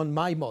reasoning on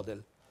my model.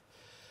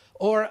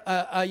 Or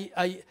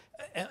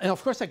and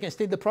of course I can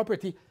state the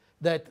property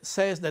that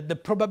says that the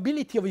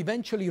probability of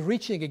eventually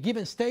reaching a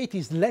given state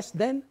is less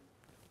than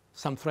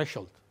some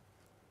threshold.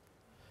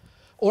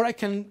 Or I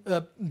can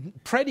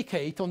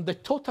predicate on the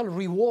total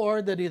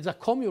reward that is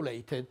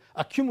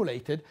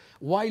accumulated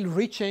while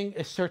reaching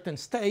a certain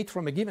state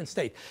from a given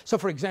state. So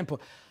for example,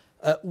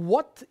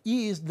 what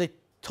is the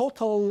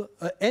total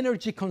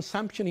energy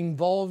consumption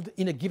involved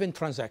in a given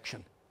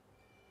transaction?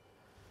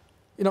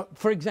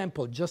 For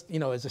example, just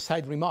as a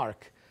side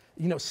remark,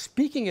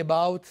 speaking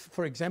about,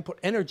 for example,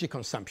 energy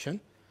consumption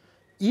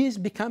is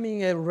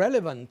becoming a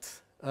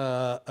relevant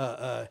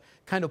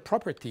kind of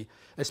property,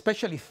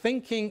 especially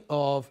thinking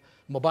of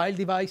mobile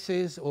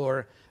devices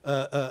or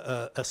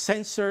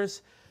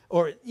sensors,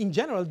 or in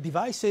general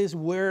devices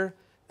where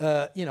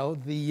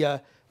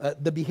the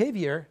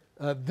behavior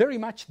very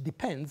much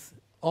depends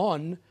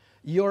on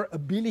your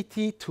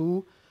ability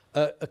to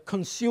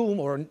consume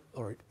or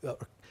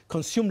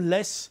consume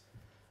less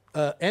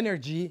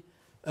energy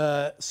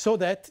so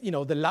that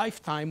the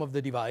lifetime of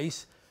the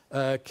device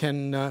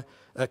can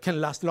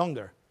last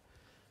longer.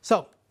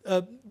 So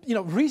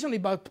reasoning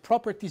about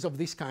properties of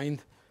this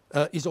kind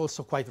is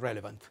also quite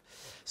relevant.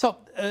 So,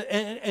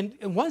 and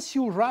once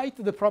you write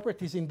the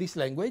properties in this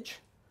language,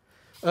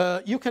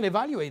 you can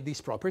evaluate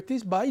these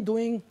properties by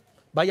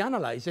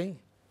analyzing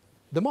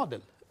the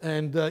model.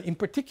 And in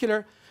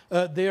particular,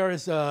 there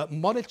is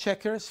model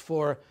checkers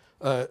for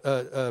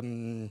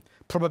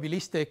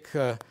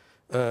probabilistic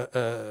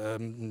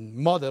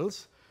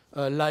models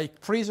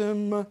like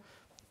PRISM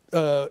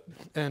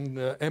and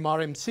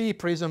MRMC.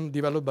 PRISM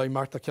developed by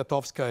Marta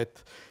Kwiatkowska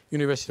at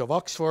University of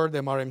Oxford,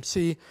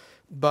 MRMC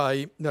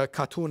by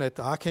Katun at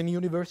Aachen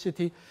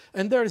University,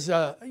 and there's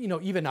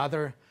even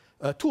other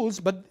tools,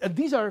 but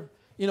these are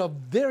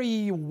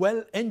very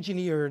well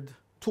engineered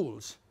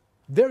tools,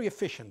 very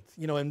efficient,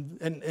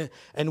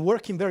 and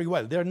working very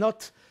well. They're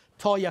not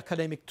toy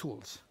academic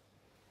tools.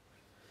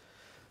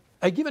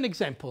 I give an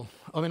example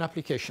of an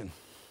application.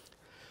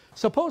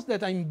 Suppose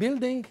that I'm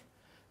building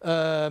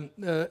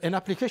an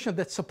application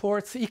that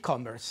supports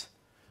e-commerce,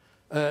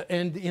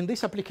 and in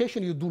this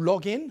application you do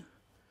login,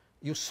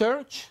 you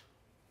search,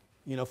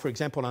 for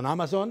example, on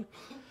Amazon.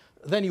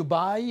 Then you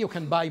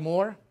can buy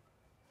more.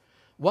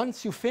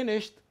 Once you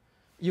finished,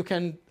 you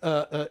can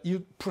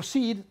you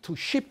proceed to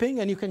shipping,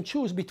 and you can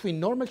choose between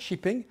normal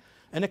shipping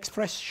and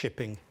express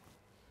shipping.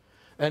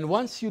 And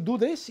once you do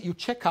this, you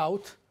check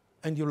out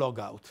and you log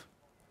out.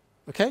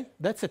 Okay?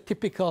 That's a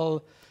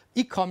typical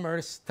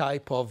e-commerce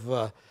type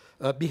of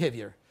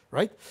behavior,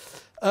 right?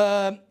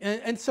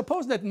 And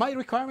suppose that my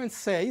requirements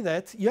say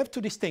that you have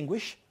to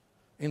distinguish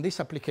in this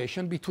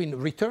application between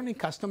returning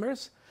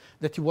customers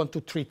that you want to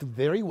treat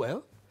very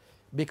well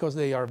because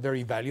they are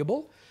very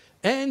valuable,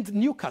 and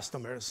new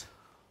customers.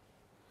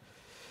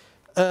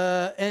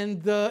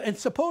 And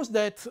suppose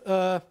that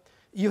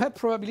you have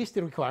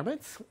probabilistic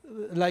requirements,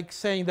 like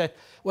saying that,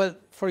 well,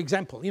 for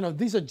example,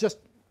 these are just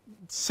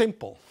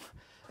simple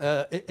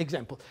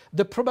example.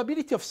 The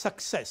probability of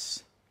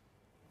success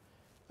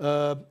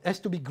has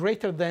to be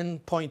greater than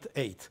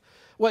 0.8.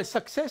 Well,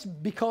 success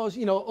because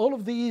all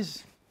of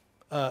these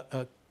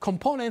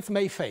components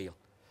may fail.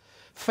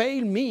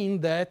 Fail mean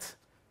that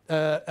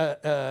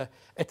at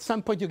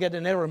some point you get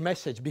an error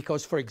message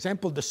because, for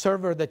example, the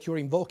server that you're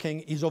invoking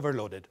is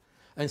overloaded,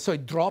 and so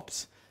it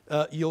drops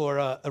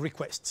your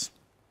requests.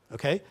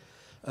 Okay.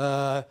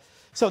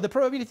 So the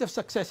probability of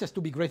success has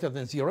to be greater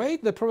than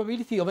 0.8. The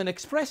probability of an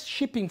express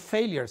shipping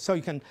failure, so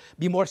you can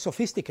be more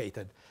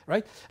sophisticated,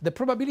 right? The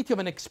probability of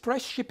an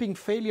express shipping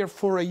failure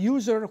for a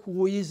user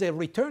who is a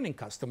returning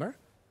customer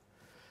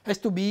has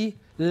to be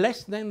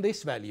less than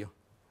this value.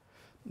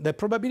 The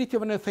probability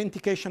of an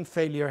authentication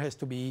failure has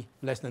to be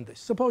less than this.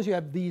 Suppose you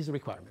have these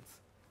requirements,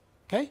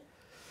 okay?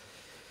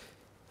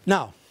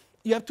 Now,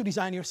 you have to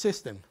design your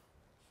system.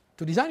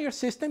 To design your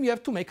system, you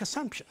have to make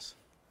assumptions.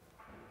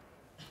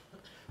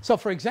 So,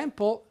 for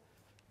example,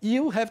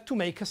 you have to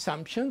make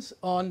assumptions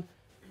on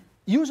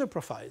user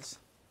profiles.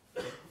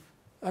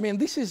 I mean,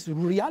 this is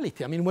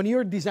reality. I mean, when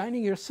you're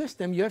designing your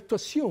system, you have to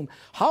assume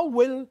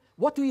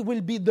what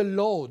will be the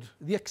load,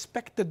 the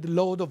expected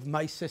load of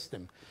my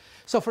system.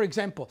 So, for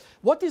example,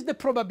 what is the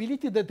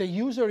probability that the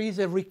user is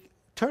a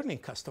returning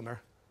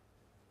customer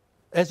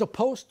as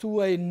opposed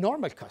to a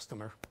normal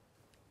customer?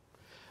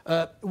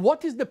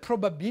 What is the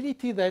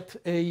probability that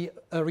a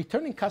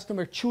returning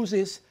customer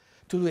chooses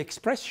to do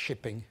express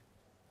shipping?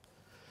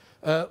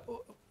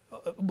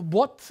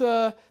 What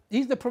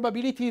is the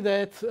probability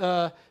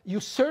that you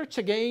search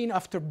again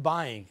after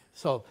buying?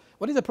 So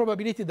what is the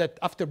probability that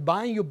after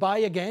buying you buy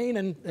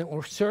again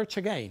or search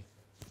again?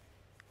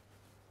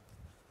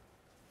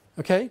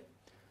 Okay?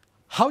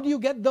 How do you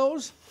get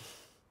those?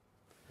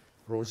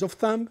 Rules of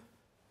thumb,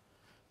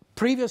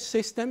 previous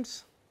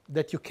systems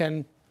that you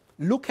can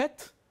look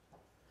at,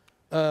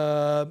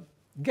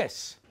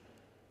 guess.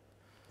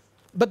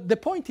 But the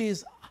point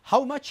is,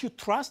 how much you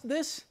trust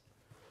this?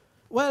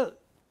 Well,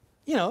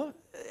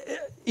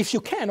 if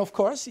you can, of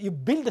course, you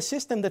build a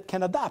system that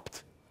can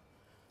adapt.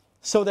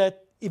 So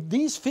that if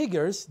these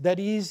figures, that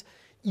is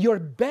your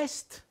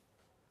best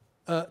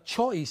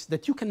choice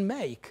that you can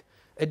make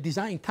at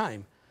design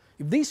time,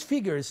 if these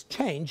figures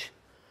change,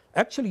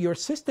 actually your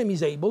system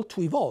is able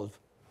to evolve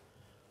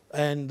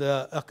and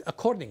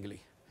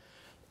accordingly.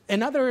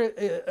 And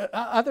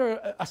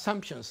other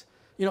assumptions.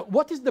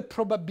 What is the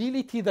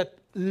probability that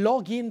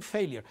login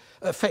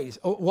fails?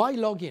 Or why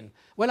login?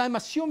 Well, I'm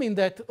assuming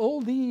that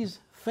all these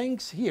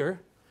things here,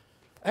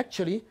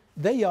 actually,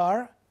 they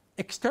are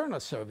external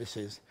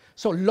services.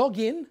 So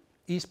login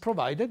is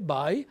provided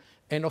by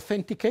an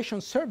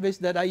authentication service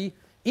that I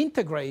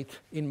integrate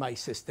in my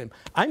system.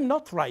 I'm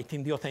not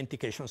writing the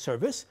authentication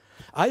service.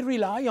 I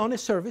rely on a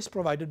service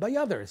provided by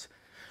others.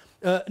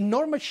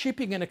 Normal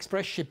shipping and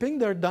express shipping,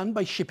 they're done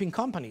by shipping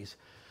companies.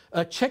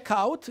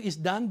 Checkout is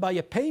done by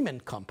a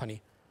payment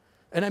company.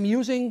 And I'm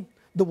using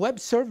the web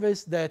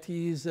service that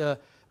is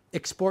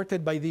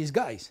exported by these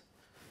guys.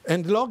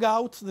 And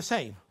logout, the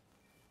same.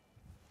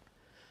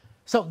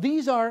 So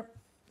these are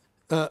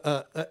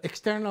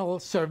external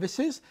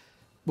services.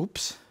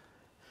 Oops.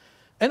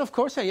 And of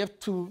course, I have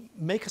to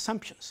make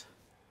assumptions.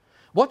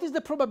 What is the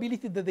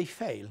probability that they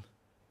fail?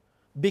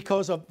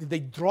 Because they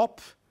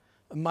drop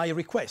my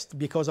request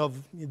because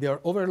they're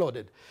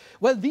overloaded.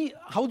 Well,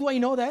 how do I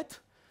know that?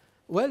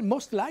 Well,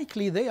 most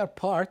likely they are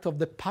part of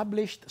the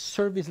published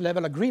service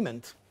level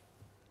agreement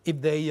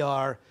if they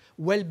are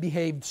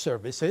well-behaved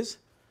services.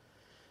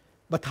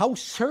 But how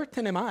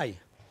certain am I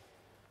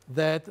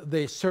that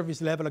the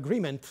service level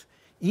agreement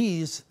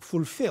is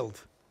fulfilled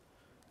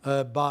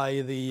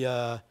by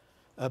the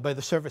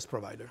service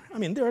provider? I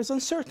mean, there is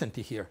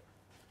uncertainty here.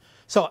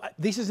 So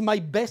this is my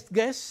best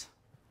guess,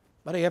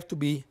 but I have to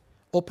be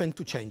open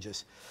to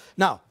changes.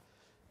 Now,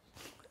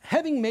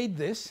 having made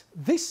this,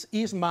 this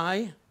is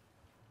my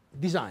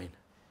design.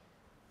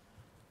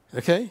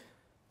 Okay?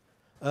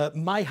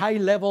 My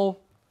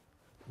high-level,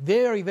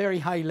 very, very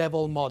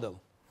high-level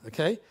model.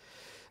 Okay?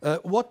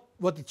 What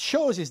it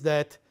shows is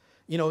that,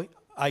 you know,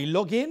 I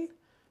log in,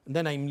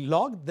 then I'm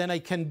logged, then I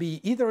can be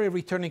either a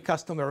returning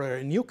customer or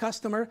a new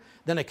customer,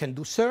 then I can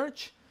do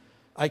search,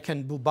 I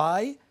can do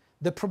buy.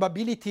 The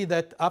probability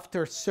that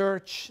after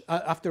search,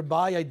 after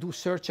buy, I do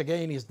search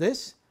again is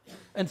this,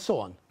 and so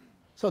on.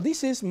 So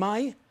this is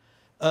my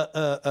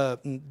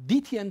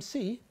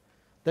DTMC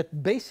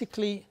that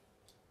basically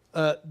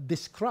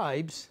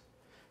describes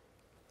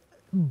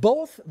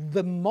both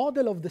the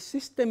model of the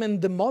system and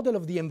the model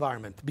of the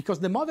environment, because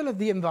the model of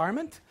the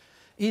environment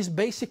is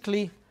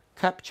basically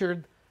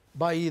captured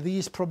by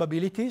these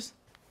probabilities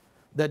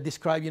that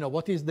describe, you know,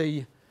 what is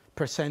the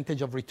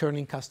percentage of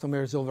returning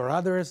customers over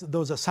others,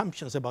 those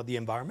assumptions about the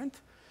environment,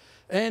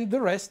 and the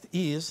rest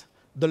is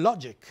the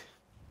logic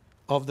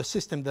of the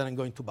system that I'm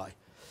going to buy.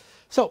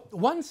 So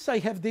once I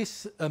have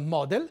this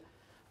model,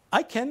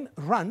 I can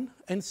run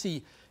and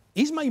see,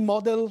 is my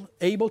model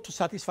able to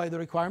satisfy the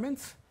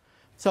requirements?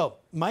 So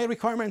my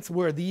requirements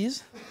were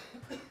these,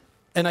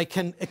 and I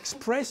can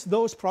express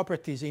those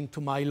properties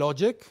into my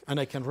logic, and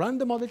I can run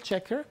the model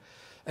checker,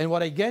 and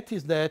what I get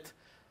is that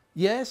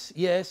yes,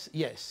 yes,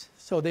 yes.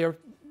 So the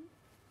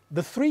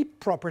three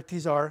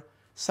properties are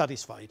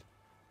satisfied.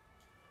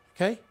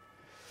 Okay?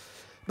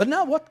 But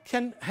now what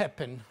can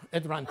happen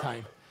at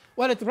runtime?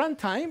 Well, at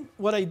runtime,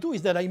 what I do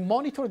is that I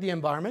monitor the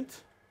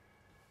environment,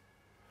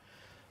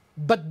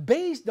 but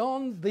based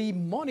on the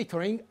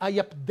monitoring, I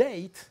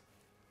update,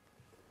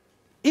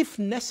 if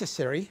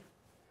necessary,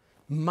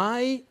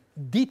 my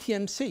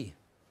DTMC,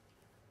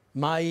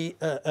 my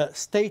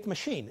state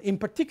machine, in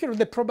particular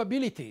the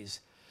probabilities.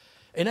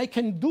 And I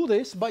can do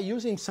this by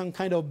using some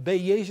kind of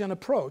Bayesian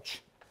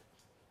approach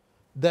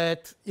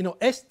that, you know,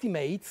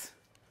 estimates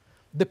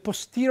the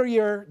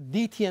posterior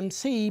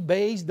DTMC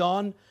based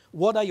on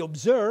what I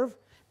observe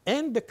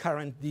and the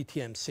current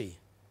DTMC.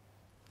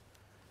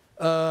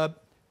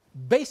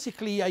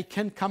 Basically, I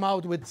can come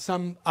out with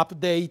some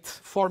update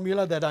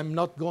formula that I'm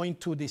not going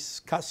to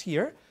discuss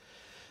here,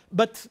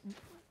 but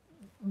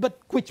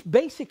which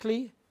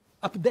basically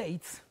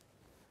updates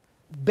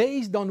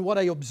based on what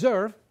I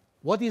observe.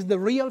 What is the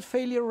real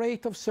failure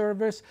rate of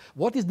servers?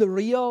 What is the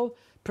real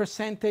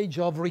percentage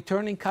of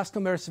returning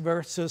customers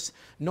versus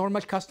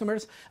normal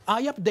customers?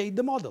 I update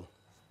the model.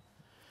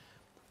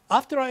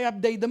 After I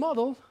update the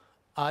model,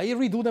 I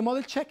redo the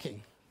model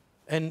checking.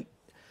 And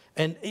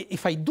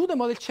if I do the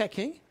model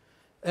checking,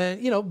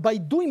 you know, by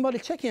doing model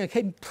checking, I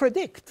can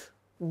predict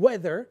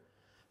whether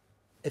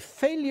a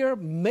failure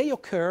may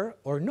occur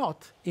or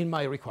not in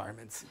my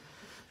requirements.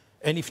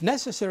 And if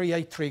necessary,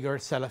 I trigger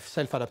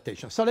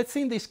self-adaptation. So let's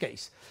see in this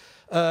case.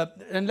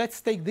 And let's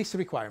take this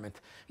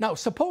requirement. Now,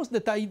 suppose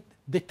that I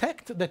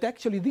detect that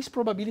actually this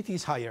probability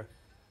is higher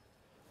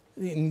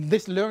in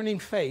this learning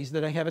phase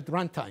that I have at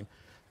runtime.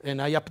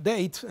 And I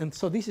update, and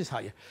so this is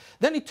higher.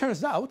 Then it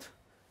turns out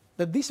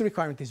that this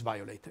requirement is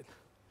violated.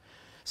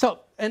 So,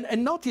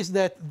 and notice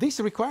that this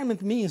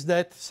requirement means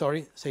that,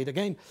 sorry, say it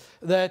again,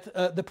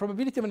 that the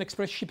probability of an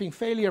express shipping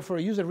failure for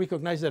a user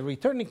recognized as a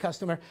returning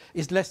customer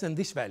is less than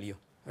this value.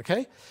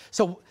 Okay?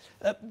 So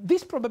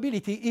this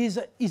probability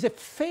is a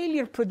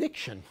failure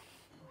prediction.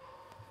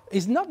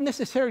 It's not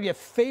necessarily a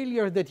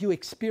failure that you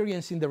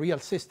experience in the real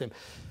system.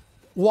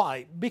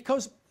 Why?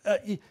 Because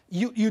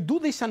you do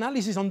this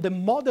analysis on the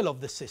model of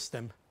the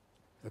system.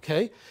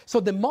 Okay? So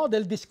the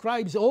model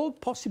describes all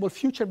possible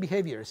future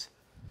behaviors.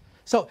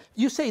 So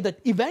you say that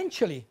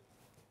eventually,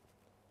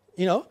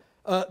 you know,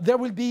 there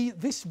will be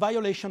this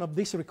violation of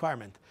this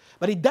requirement.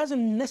 But it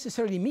doesn't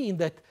necessarily mean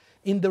that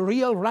in the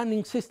real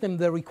running system,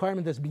 the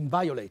requirement has been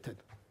violated.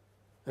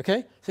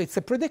 Okay? So it's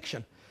a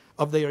prediction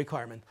of the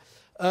requirement.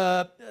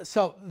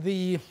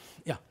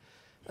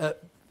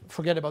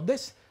 Forget about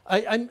this.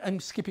 I'm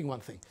skipping one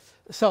thing.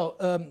 So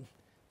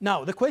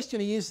now the question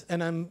is,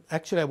 and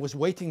I was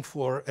waiting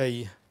for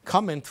a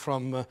comment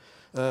from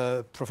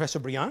Professor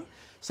Briand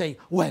saying,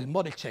 well,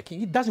 model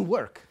checking, it doesn't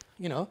work.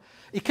 You know,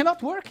 it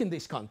cannot work in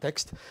this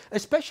context,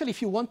 especially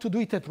if you want to do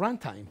it at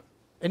runtime.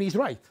 And he's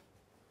right.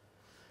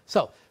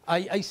 So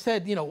I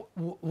said, you know,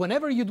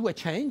 whenever you do a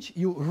change,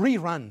 you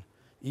rerun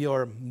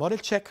your model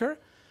checker,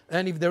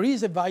 and if there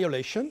is a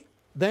violation,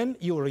 then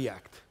you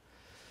react.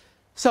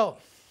 So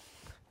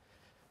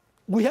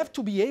we have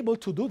to be able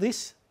to do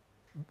this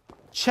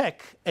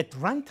check at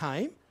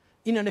runtime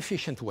in an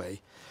efficient way.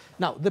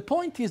 Now, the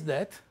point is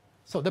that,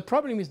 so the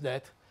problem is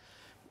that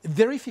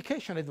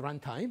verification at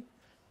runtime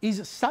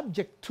is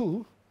subject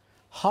to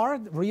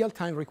hard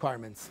real-time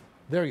requirements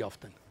very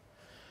often.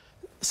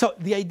 So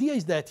the idea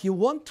is that you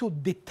want to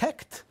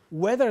detect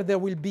whether there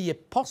will be a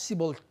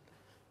possible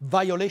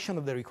violation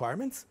of the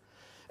requirements,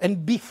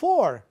 and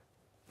before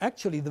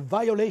actually the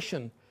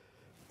violation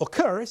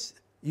occurs,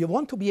 you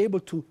want to be able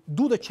to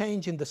do the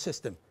change in the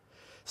system.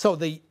 So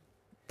the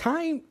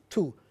time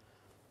to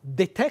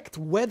detect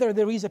whether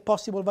there is a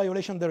possible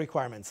violation of the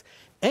requirements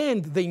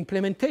and the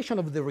implementation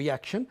of the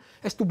reaction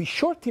has to be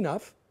short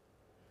enough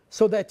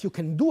so that you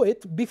can do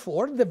it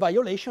before the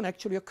violation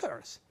actually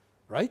occurs,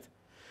 right?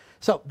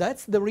 So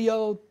that's the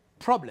real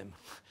problem.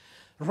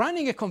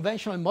 Running a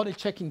conventional model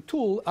checking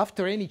tool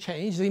after any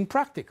change is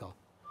impractical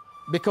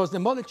because the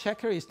model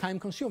checker is time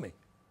consuming.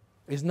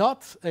 It's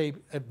not a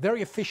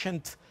very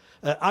efficient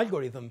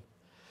algorithm.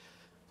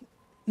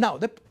 Now,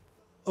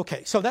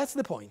 okay, so that's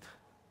the point.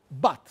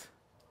 But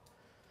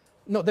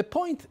no, the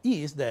point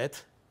is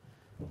that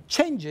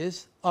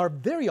changes are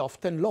very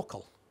often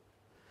local.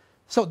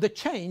 So the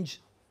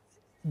change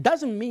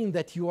doesn't mean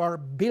that you are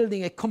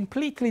building a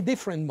completely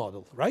different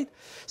model, right?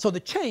 So the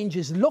change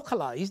is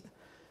localized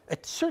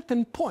at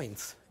certain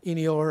points in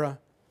your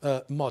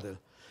model,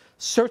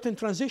 certain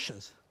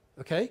transitions,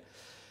 okay?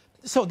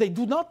 So they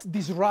do not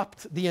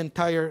disrupt the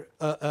entire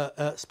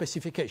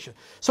specification.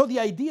 So the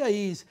idea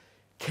is,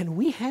 can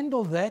we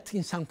handle that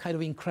in some kind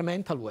of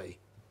incremental way?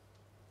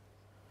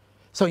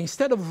 So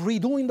instead of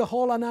redoing the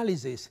whole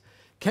analysis,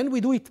 can we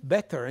do it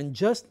better and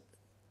just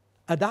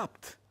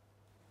adapt,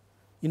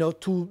 you know,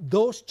 to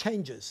those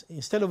changes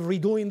instead of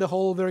redoing the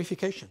whole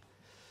verification?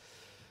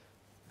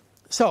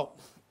 So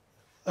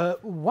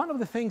one of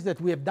the things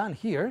that we have done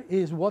here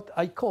is what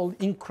I call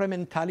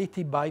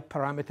incrementality by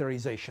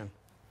parameterization.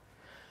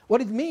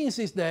 What it means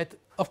is that,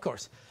 of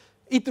course,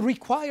 it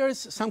requires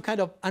some kind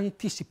of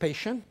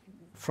anticipation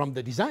from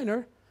the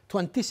designer to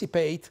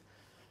anticipate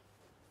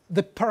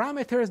the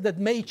parameters that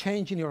may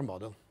change in your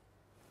model,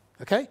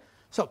 okay?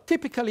 So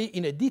typically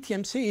in a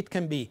DTMC, it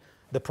can be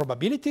the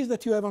probabilities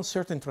that you have on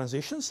certain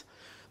transitions,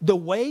 the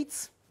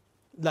weights,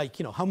 like,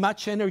 you know, how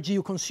much energy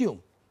you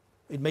consume.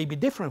 It may be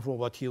different from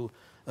what you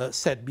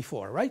said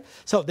before, right?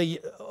 So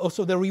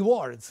also the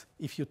rewards,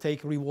 if you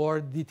take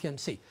reward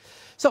DTMC.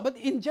 So, but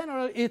in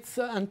general, it's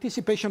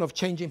anticipation of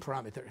changing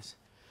parameters.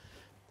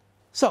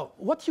 So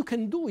what you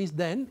can do is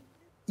then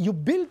you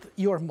build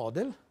your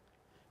model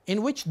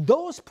in which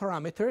those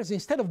parameters,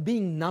 instead of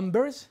being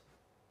numbers,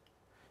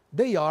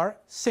 they are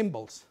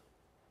symbols.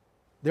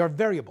 They are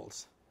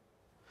variables.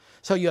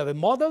 So you have a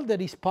model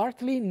that is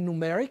partly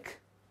numeric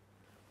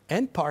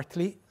and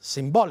partly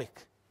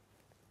symbolic.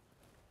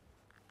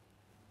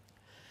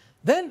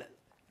 Then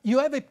you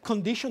have a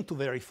condition to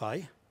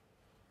verify.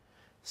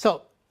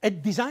 So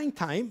at design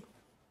time,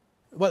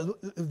 well,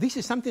 this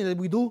is something that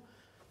we do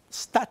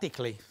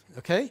statically,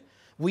 okay?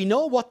 We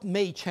know what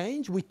may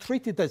change. We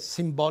treat it as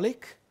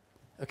symbolic,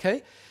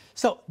 okay?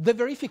 So the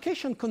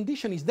verification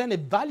condition is then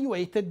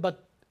evaluated by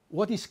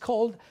what is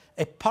called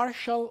a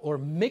partial or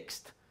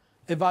mixed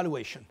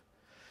evaluation,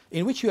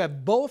 in which you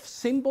have both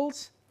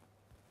symbols,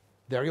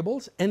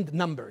 variables, and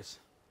numbers.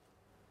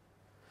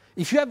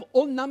 If you have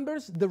all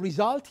numbers, the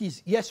result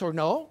is yes or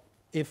no,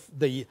 if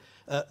the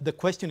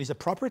question is a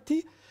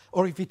property,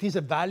 or if it is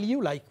a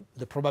value, like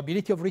the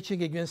probability of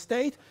reaching a given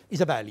state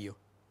is a value.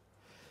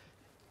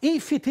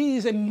 If it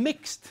is a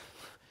mixed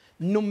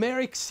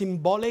numeric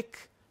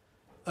symbolic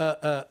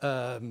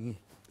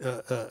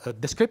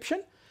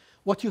description,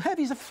 what you have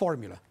is a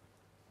formula.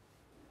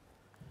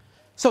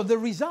 So the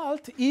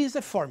result is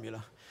a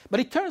formula. But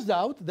it turns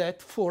out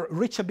that for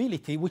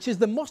reachability, which is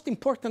the most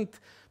important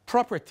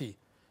property,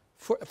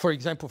 for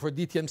example, for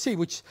DTMC,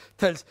 which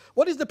tells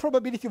what is the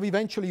probability of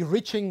eventually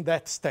reaching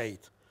that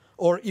state,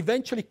 or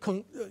eventually,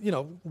 you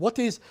know, what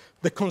is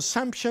the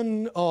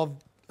consumption of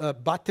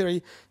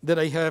battery that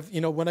I have,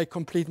 you know, when I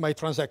complete my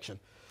transaction.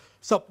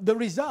 So the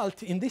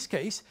result in this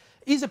case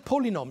is a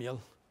polynomial.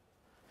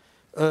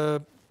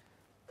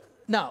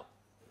 Now,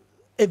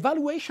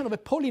 evaluation of a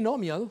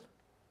polynomial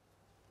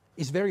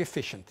is very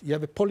efficient. You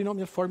have a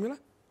polynomial formula.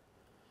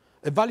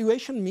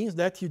 Evaluation means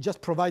that you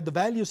just provide the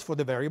values for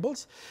the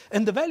variables,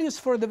 and the values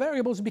for the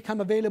variables become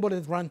available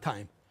at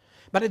runtime.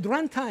 But at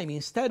runtime,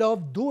 instead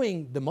of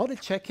doing the model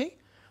checking,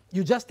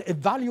 you just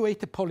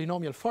evaluate a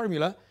polynomial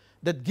formula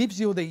that gives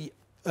you the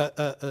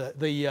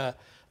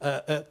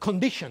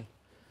condition,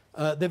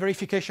 the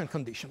verification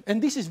condition.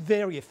 And this is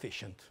very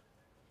efficient.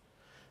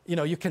 You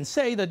know, you can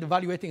say that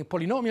evaluating a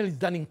polynomial is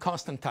done in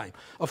constant time.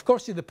 Of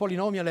course, if the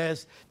polynomial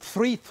has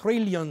 3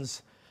 trillion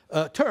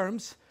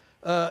terms,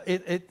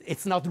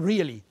 it's not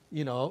really,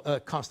 you know,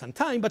 constant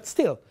time, but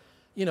still,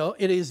 you know,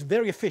 it is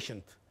very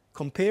efficient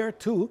compared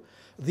to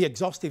the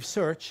exhaustive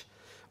search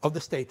of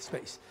the state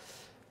space.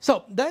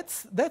 So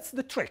that's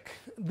the trick.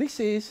 This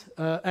is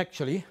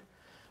actually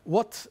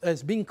what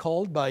has been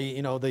called by,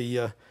 you know,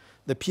 the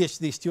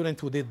PhD student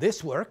who did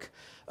this work,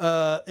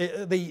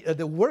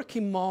 the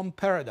working mom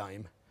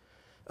paradigm.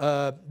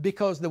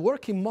 Because the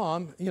working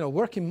mom, you know,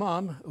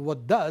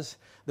 what does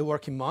the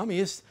working mom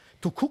is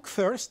to cook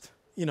first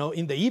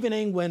in the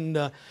evening when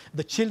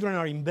the children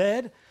are in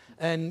bed,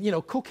 and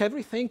cook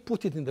everything,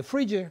 put it in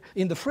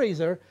the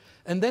freezer,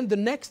 and then the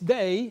next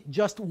day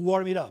just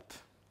warm it up.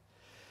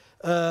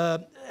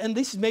 And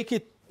this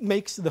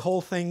makes the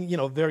whole thing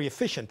very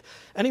efficient.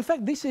 And in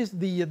fact, this is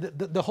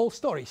the whole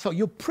story. So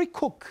you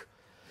pre-cook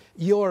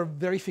your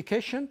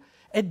verification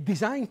at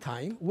design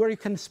time, where you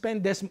can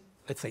spend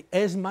let's say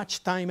as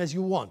much time as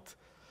you want.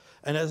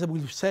 And as I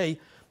will say,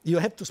 you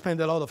have to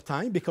spend a lot of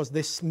time because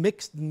this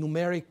mixed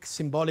numeric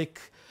symbolic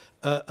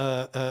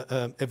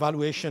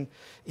evaluation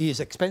is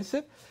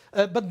expensive.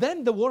 But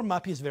then the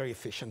warm-up is very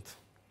efficient.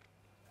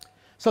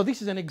 So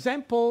this is an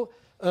example.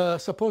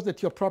 Suppose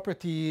that your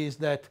property is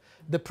that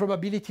the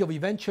probability of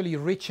eventually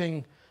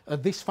reaching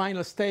this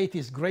final state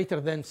is greater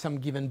than some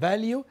given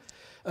value.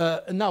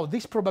 Now,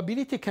 this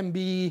probability can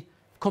be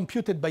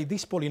computed by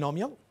this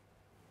polynomial,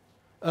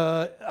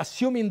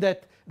 assuming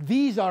that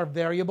these are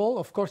variable.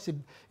 Of course,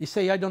 you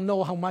say, I don't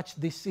know how much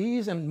this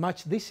is and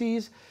much this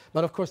is,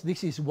 but of course,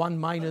 this is 1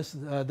 minus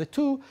the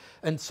 2,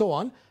 and so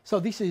on. So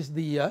this is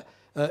the,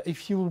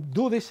 if you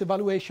do this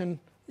evaluation,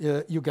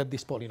 you get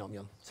this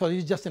polynomial. So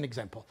this is just an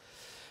example.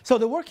 So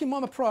the working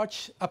mom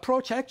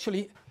approach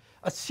actually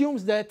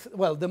assumes that,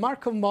 well, the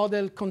Markov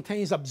model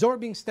contains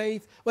absorbing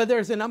state. Well,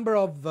 there's a number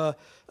of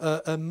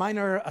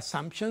minor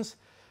assumptions.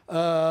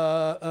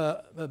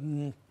 So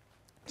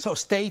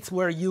states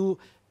where you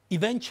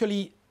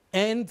eventually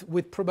end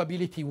with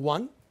probability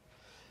 1,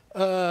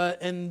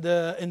 and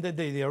that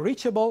they are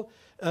reachable.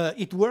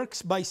 It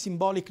works by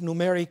symbolic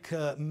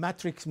numeric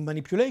matrix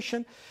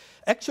manipulation.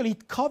 Actually,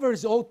 it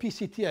covers all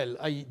PCTL.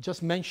 I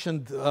just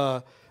mentioned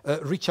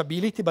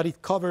reachability, but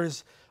it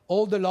covers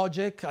all the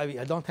logic.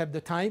 I don't have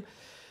the time.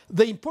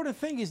 The important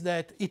thing is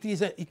that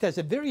it has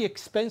a very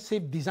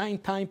expensive design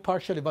time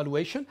partial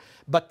evaluation,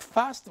 but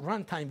fast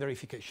runtime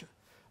verification,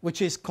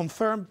 which is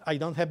confirmed. I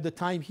don't have the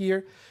time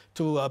here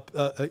to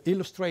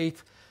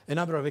illustrate a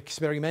number of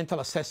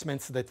experimental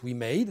assessments that we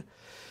made.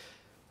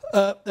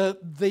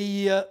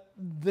 The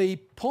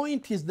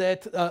point is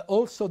that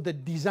also the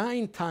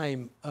design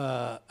time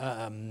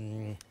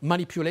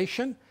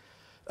manipulation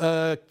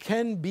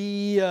can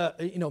be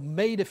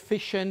made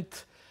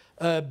efficient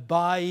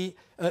by,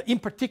 in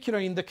particular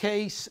in the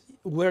case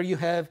where you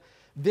have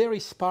very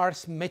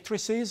sparse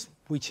matrices,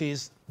 which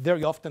is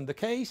very often the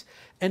case,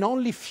 and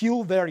only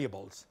few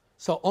variables.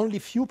 So only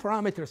few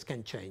parameters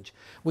can change,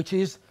 which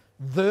is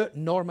the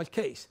normal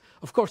case.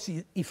 Of course,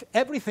 if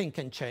everything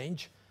can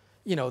change,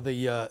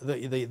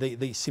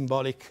 the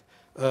symbolic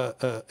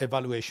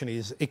evaluation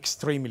is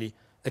extremely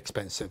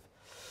expensive.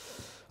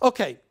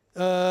 Okay,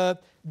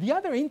 the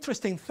other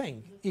interesting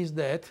thing is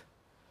that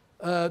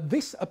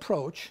this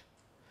approach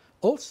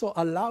also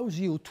allows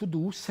you to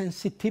do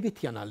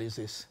sensitivity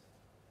analysis.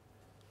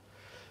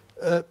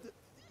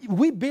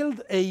 We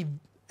build a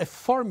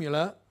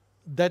formula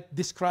that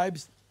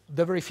describes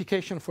the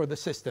verification for the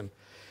system.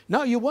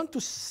 Now you want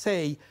to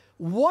say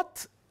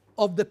what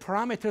of the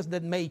parameters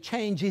that may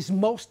change is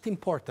most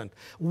important.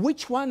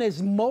 Which one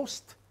is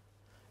most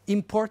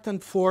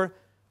important for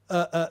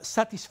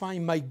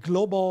satisfying my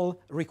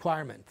global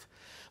requirement?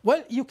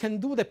 Well, you can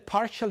do the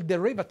partial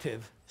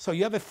derivative. So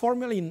you have a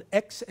formula in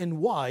x and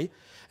y,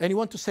 and you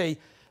want to say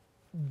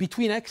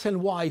between x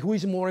and y, who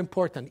is more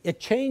important? A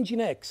change in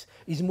x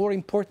is more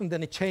important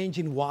than a change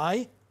in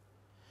y?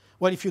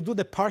 Well, if you do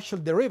the partial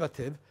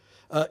derivative,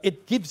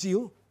 it gives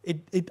you,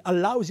 it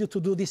allows you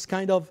to do this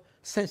kind of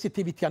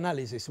sensitivity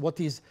analysis. What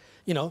is,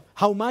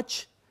 how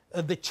much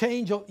the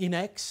change in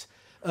x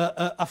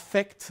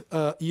affect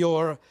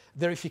your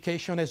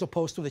verification as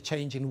opposed to the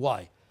change in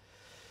y.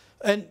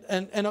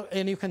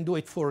 And you can do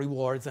it for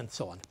rewards and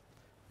so on.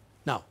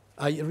 Now,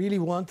 I really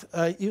want,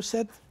 you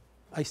said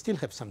I still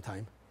have some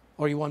time.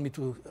 Or you want me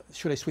to,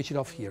 should I switch it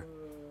off here?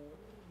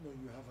 No,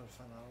 you have half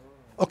an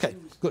hour. Okay,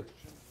 good.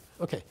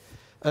 Okay.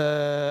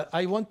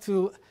 I want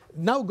to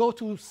now go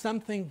to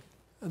something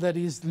that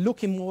is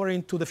looking more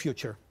into the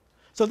future.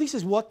 So this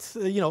is what,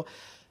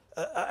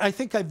 I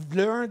think I've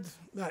learned.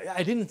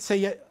 I didn't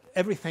say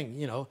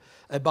everything,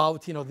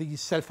 about,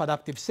 these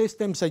self-adaptive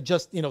systems. I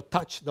just,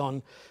 touched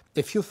on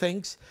a few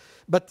things.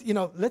 But,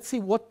 let's see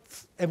what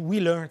have we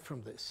learned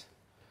from this.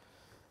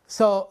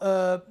 So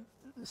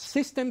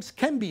systems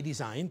can be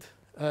designed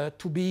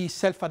to be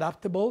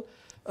self-adaptable,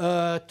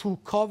 to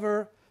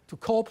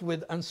cope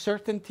with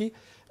uncertainty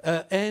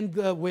and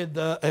with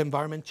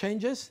environment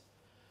changes.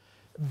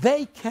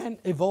 They can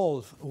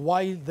evolve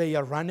while they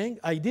are running.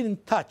 I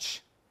didn't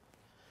touch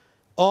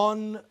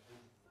on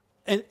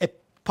a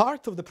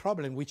part of the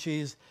problem, which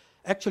is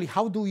actually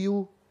how do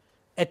you,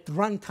 at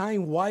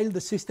runtime, while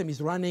the system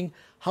is running,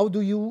 how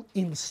do you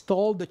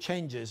install the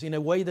changes in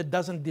a way that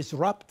doesn't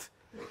disrupt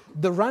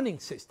the running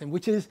system,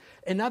 which is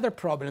another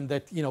problem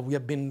that we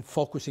have been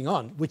focusing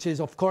on, which is,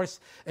 of course,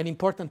 an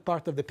important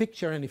part of the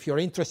picture. And if you're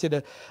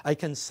interested, I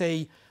can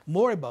say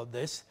more about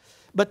this.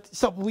 But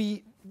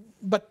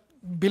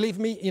believe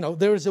me,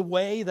 there is a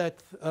way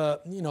that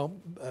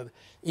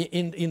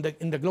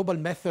in the global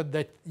method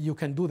that you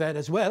can do that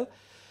as well.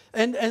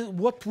 And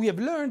what we have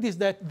learned is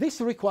that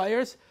this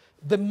requires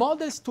the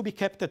models to be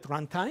kept at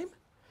runtime,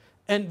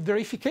 and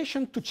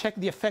verification to check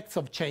the effects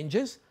of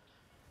changes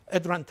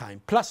at runtime,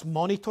 plus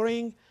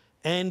monitoring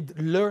and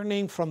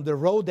learning from the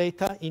raw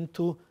data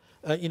into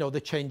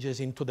the changes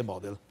into the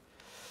model.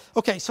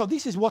 Okay, so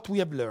this is what we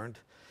have learned.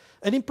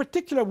 And in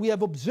particular, we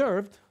have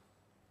observed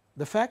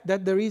the fact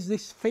that there is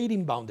this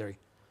fading boundary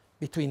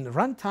between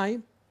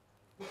runtime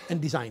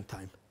and design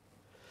time.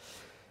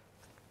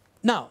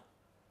 Now,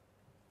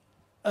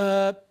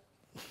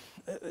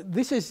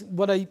 this is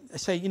what I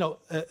say,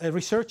 a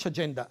research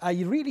agenda.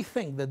 I really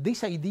think that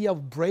this idea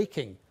of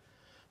breaking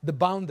the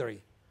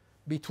boundary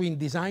between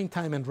design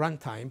time and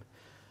runtime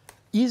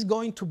is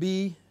going to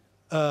be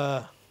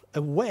a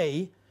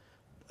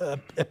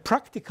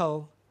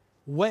practical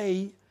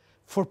way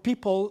for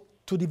people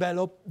to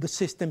develop the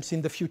systems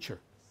in the future.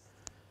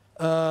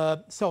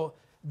 So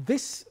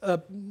this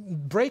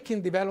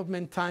breaking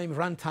development time,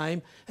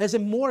 runtime, has a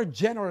more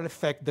general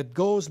effect that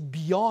goes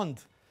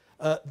beyond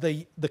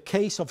the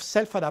case of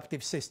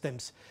self-adaptive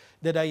systems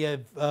that I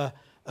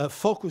have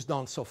focused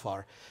on so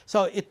far.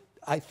 So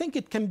I think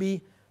it can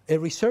be a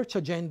research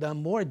agenda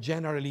more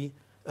generally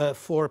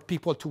for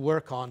people to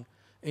work on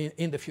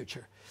in the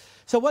future.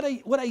 So what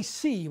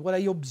I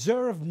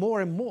observe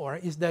more and more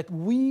is that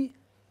we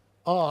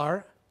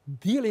are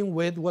dealing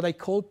with what I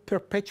call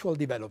perpetual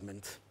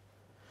development.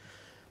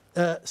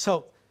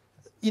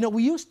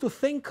 We used to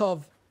think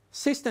of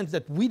systems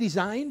that we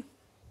design,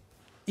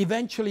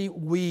 eventually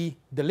we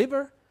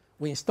deliver,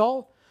 we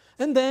install,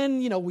 and then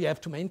we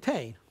have to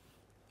maintain.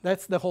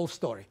 That's the whole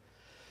story.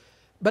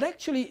 But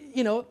actually,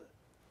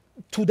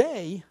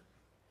 today,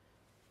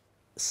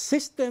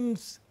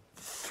 systems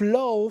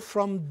flow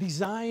from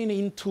design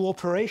into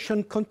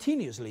operation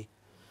continuously,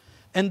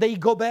 and they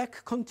go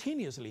back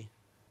continuously,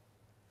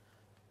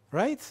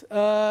 right?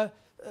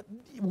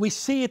 We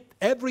see it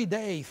every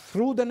day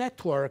through the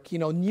network,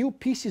 new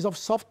pieces of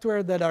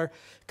software that are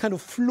kind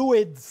of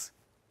fluids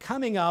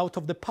coming out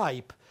of the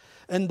pipe.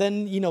 And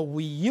then,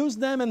 we use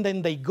them, and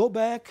then they go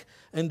back,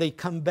 and they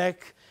come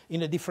back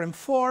in a different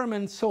form,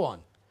 and so on.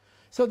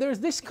 So there's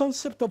this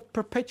concept of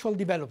perpetual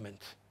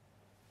development.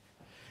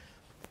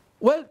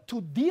 Well,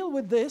 to deal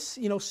with this,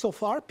 so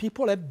far,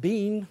 people have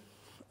been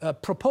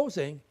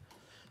proposing,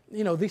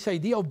 this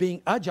idea of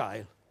being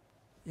agile,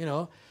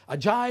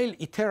 agile,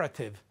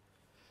 iterative.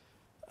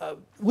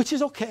 Which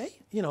is okay,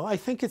 I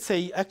think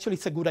actually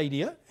it's a good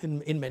idea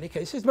in many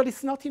cases, but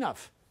it's not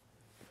enough.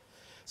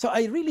 So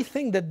I really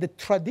think that the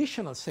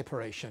traditional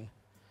separation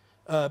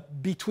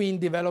between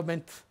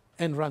development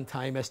and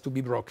runtime has to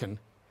be broken.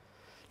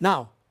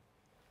 Now,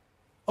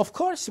 of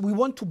course, we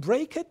want to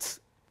break it,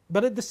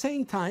 but at the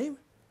same time,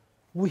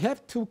 we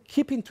have to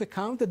keep into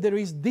account that there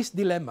is this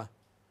dilemma.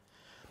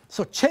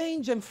 So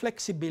change and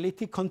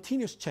flexibility,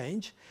 continuous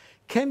change,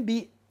 can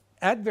be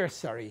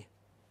adversary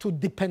to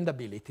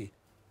dependability.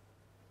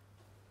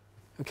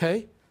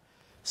 Okay?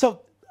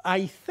 So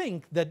I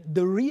think that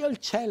the real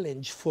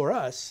challenge for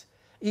us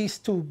is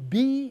to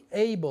be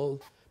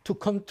able to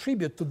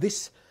contribute to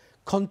this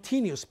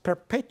continuous,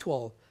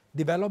 perpetual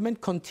development,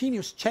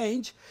 continuous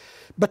change,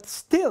 but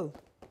still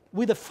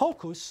with a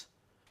focus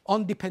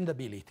on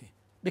dependability,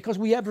 because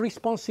we have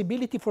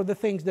responsibility for the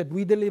things that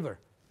we deliver.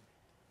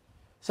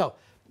 So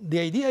the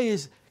idea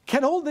is,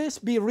 can all this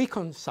be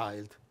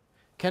reconciled?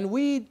 Can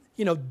we,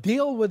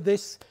 deal with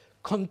this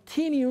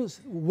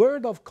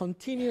word of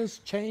continuous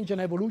change and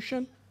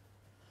evolution,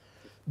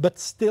 but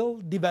still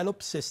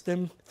develop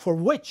system for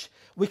which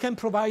we can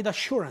provide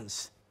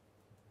assurance,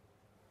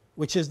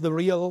 which is the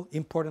real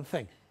important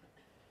thing.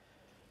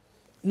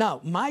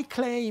 Now, my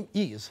claim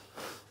is,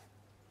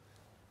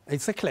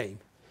 it's a claim,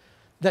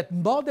 that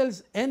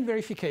models and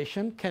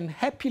verification can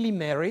happily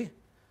marry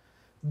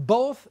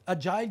both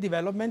agile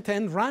development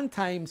and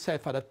runtime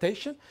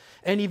self-adaptation,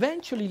 and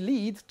eventually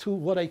lead to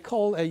what I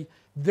call a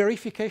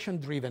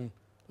verification-driven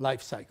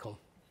life cycle.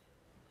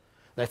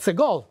 That's a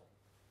goal.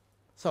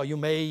 So you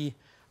may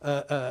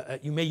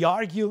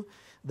argue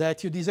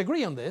that you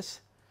disagree on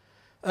this.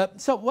 And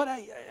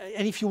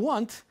if you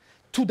want,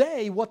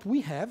 today what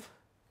we have,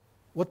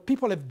 what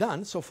people have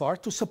done so far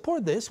to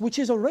support this, which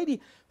is already,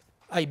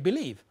 I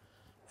believe,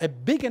 a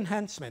big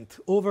enhancement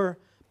over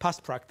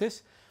past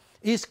practice,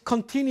 is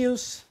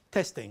continuous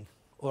testing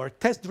or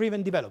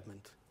test-driven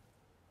development.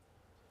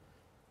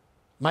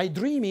 My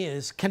dream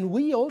is, can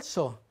we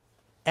also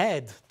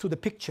add to the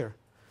picture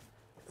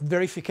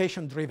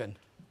verification-driven?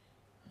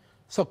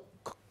 So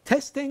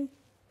testing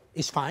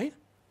is fine,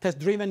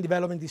 test-driven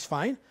development is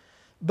fine,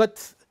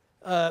 but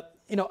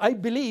I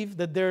believe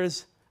that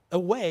there's a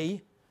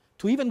way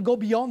to even go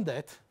beyond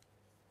that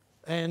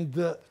and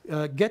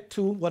get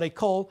to what I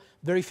call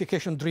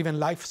verification-driven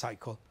life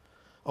cycle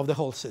of the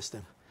whole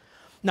system.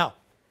 Now,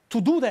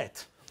 to do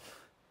that,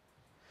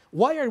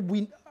 why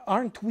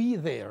aren't we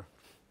there?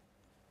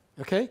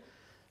 Okay?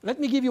 Let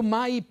me give you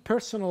my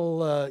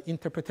personal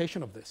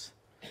interpretation of this.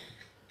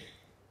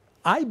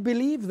 I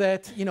believe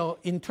that,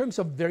 in terms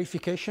of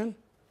verification,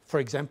 for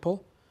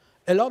example,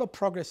 a lot of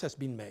progress has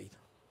been made.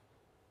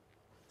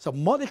 So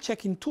model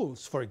checking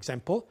tools, for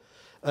example,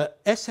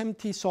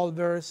 SMT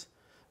solvers,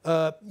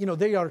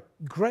 they are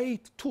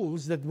great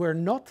tools that were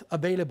not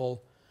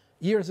available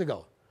years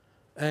ago.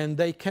 And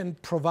they can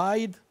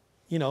provide,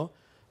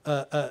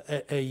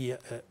 a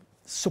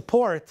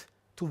support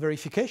to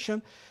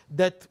verification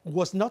that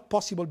was not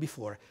possible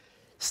before.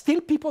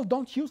 Still, people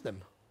don't use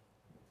them.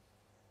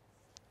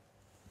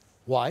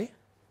 Why?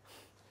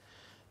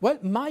 Well,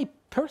 my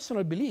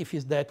personal belief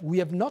is that we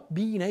have not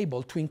been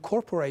able to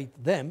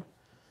incorporate them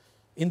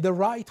in the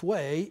right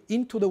way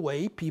into the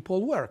way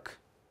people work.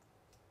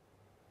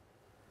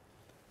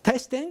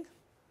 Testing,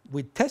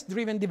 with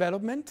test-driven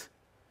development,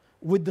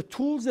 with the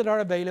tools that are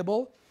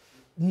available,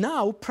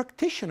 now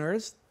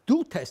practitioners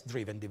do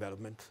test-driven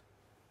development.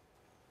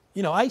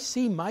 I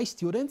see my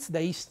students,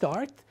 they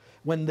start,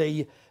 when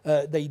they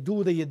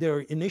do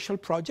their initial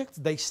projects,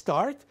 they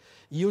start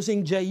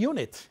using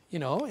JUnit,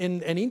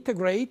 and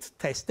integrate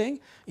testing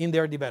in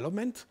their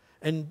development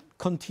and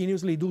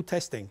continuously do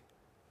testing.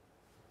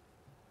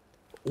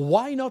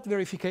 Why not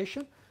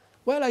verification?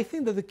 Well, I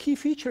think that the key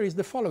feature is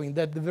the following,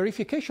 that the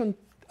verification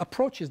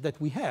approaches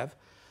that we have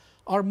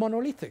are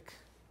monolithic.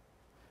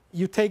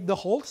 You take the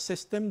whole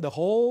system, the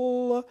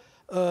whole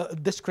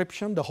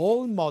description, the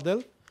whole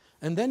model,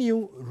 and then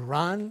you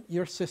run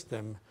your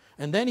system.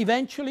 And then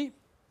eventually,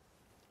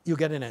 you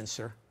get an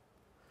answer.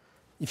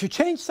 If you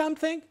change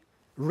something,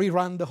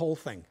 rerun the whole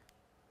thing.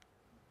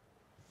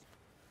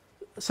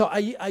 So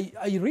I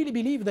really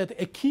believe that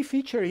a key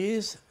feature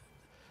is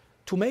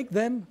to make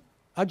them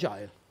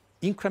agile,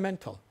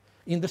 incremental,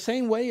 in the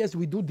same way as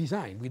we do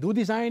design. We do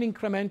design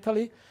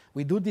incrementally,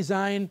 we do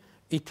design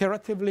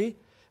iteratively.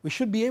 We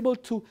should be able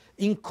to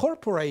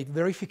incorporate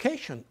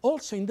verification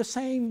also in the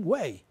same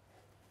way,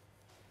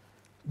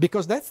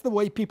 because that's the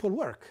way people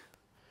work.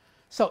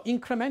 So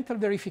incremental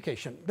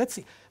verification. Let's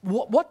see.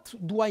 What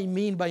do I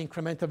mean by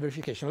incremental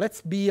verification? Let's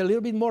be a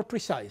little bit more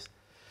precise.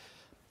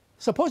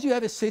 Suppose you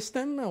have a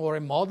system or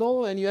a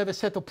model and you have a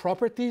set of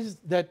properties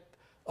that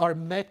are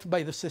met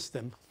by the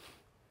system.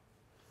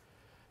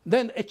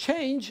 Then a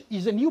change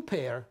is a new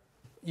pair.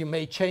 You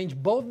may change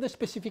both the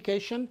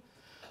specification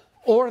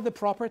or the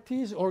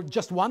properties or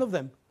just one of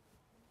them.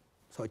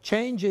 So a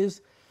change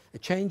is a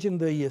change in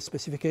the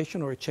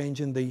specification or a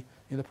change in the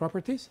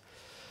properties.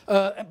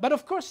 But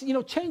of course,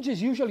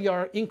 changes usually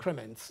are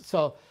increments.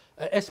 So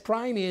S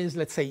prime is,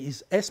 let's say,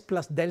 is S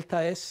plus delta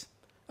S.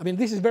 I mean,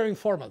 this is very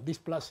informal. This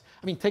plus,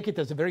 take it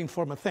as a very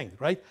informal thing,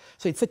 right?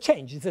 So it's a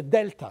change. It's a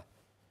delta,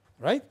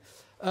 right?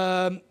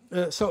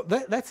 So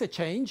that's a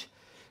change.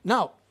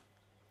 Now,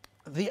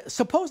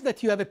 suppose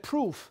that you have a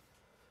proof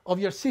of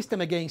your system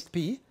against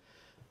P.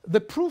 The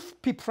proof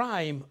P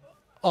prime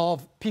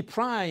of P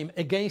prime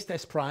against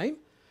S prime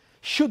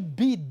should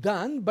be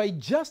done by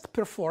just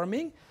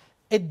performing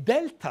a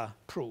delta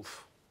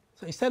proof.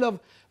 So instead of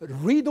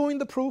redoing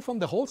the proof on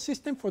the whole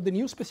system for the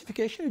new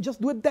specification, you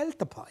just do a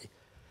delta pi.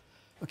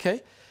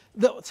 Okay?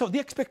 So the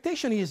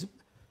expectation is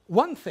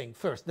one thing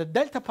first, that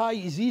delta pi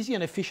is easy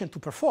and efficient to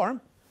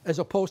perform as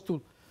opposed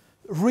to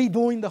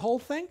redoing the whole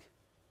thing,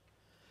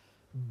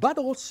 but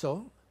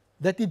also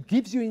that it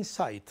gives you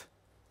insight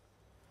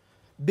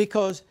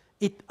because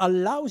it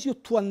allows you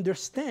to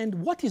understand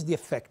what is the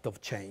effect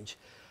of change.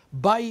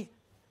 By,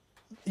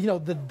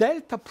 the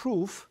delta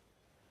proof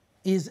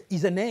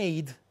is an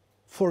aid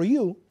for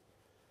you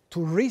to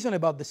reason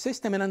about the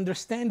system and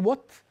understand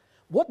what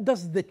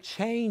does the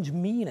change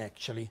mean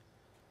actually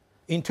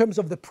in terms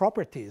of the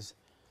properties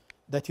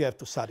that you have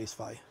to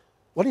satisfy.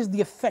 What is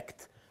the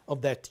effect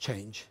of that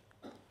change?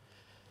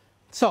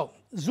 So,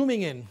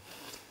 zooming in.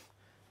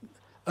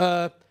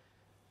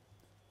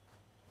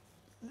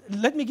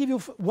 Let me give you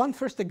one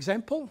first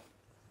example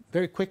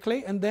very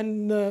quickly, and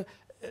then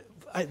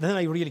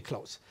I really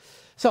close.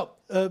 So,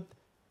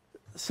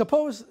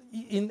 suppose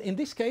in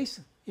this case,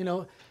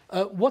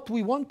 what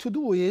we want to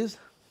do is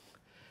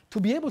to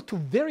be able to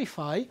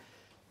verify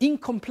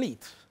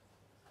incomplete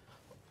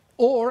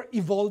or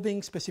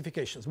evolving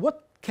specifications.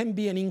 What can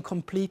be an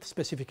incomplete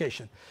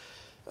specification?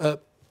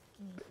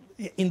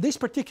 In this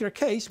particular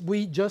case,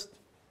 we just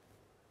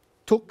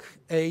took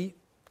a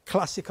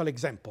classical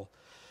example.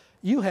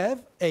 You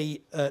have a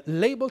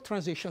label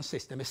transition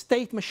system, a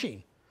state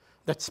machine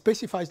that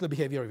specifies the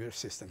behavior of your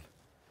system.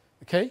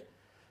 Okay?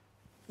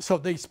 So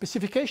the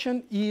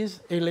specification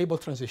is a label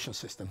transition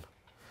system.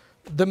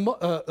 The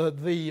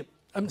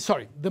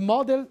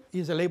model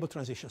is a label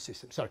transition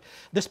system. Sorry.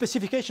 The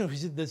specification,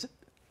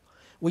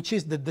 which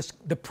is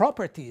the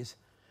properties,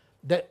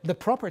 the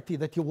property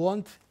that you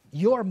want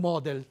your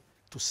model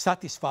to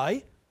satisfy,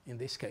 in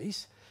this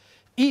case,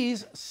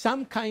 is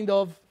some kind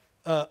of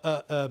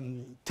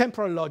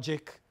temporal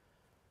logic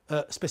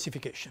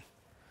specification.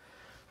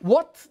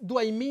 What do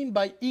I mean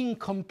by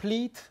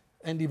incomplete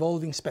and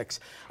evolving specs?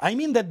 I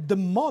mean that the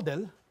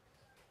model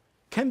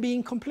can be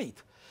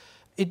incomplete.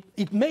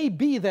 It may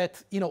be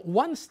that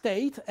one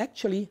state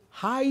actually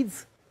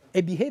hides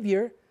a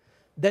behavior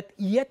that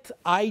yet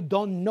I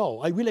don't know.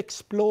 I will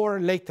explore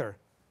later.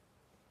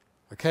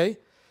 Okay?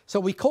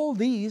 So we call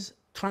these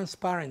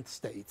transparent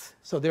states.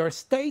 So there are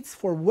states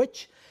for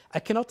which I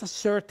cannot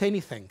assert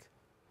anything,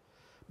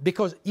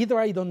 because either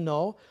I don't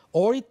know,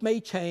 or it may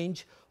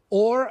change,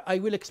 or I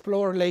will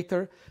explore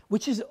later,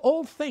 which is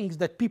all things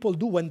that people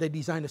do when they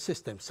design a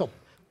system. So,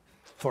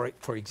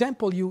 for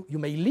example, you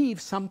may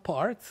leave some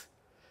parts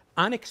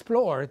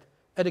unexplored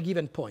at a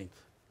given point.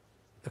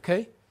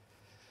 Okay?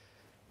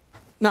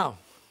 Now,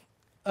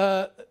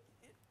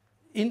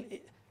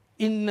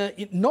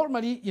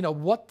 normally, you know,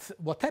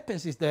 what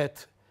happens is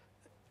that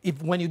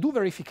when you do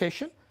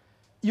verification,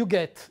 you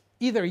get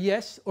either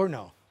yes or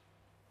no.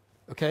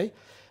 Okay?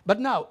 But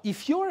now,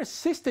 if your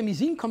system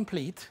is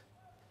incomplete,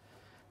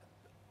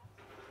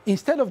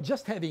 instead of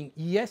just having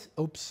yes,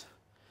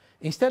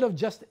 instead of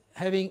just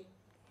having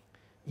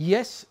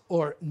yes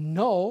or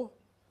no,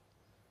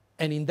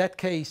 and in that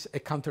case a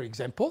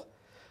counterexample,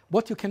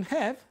 what you can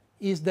have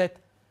is that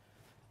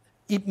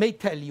it may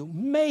tell you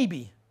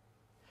maybe.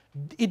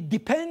 It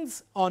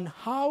depends on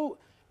how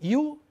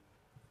you,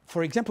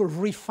 for example,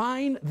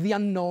 refine the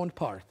unknown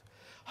part,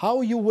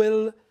 how you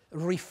will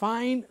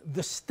refine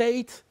the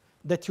state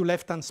that you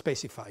left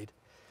unspecified.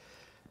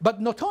 But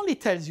not only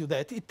tells you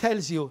that, it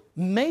tells you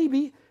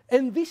maybe,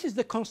 and this is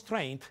the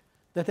constraint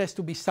that has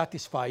to be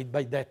satisfied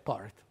by that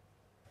part.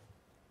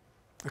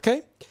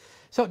 Okay?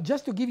 So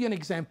just to give you an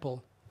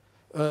example,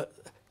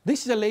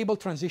 this is a label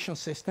transition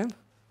system.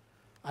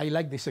 I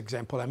like this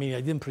example. I mean,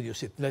 I didn't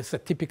produce it. That's a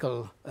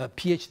typical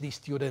PhD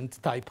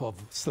student type of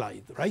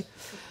slide, right?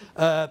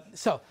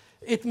 So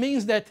it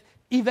means that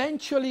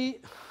eventually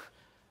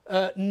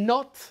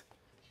not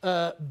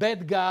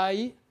bad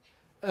guy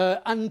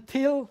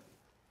until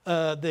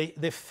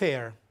the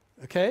fair,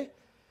 okay?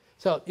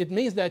 So it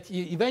means that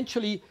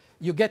eventually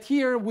you get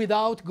here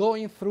without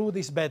going through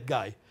this bad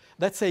guy.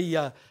 That's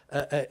an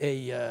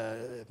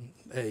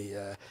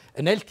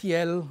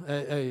LTL,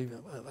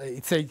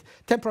 it's a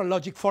temporal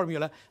logic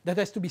formula that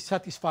has to be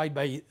satisfied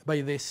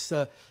by this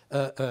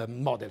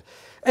model.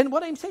 And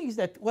what I'm saying is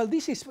that, well,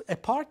 this is a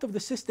part of the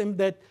system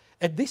that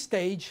at this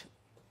stage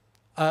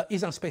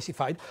is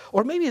unspecified,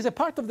 or maybe is a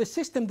part of the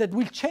system that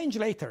will change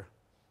later.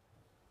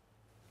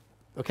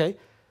 Okay?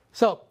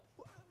 So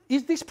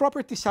is this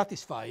property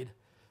satisfied?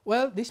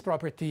 Well, this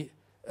property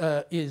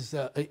is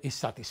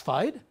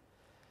satisfied.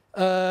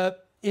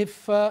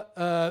 If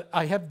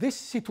I have this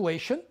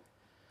situation,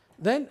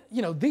 then,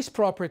 you know, this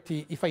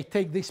property, if I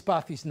take this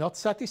path, is not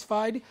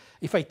satisfied.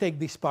 If I take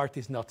this part,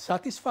 is not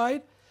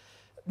satisfied.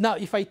 Now,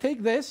 if I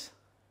take this,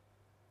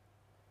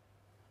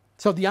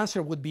 so the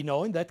answer would be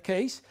no in that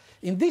case.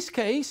 In this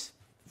case,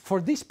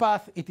 for this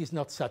path, it is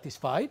not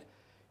satisfied.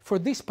 For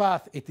this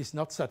path, it is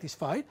not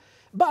satisfied.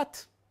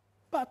 But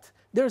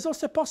there's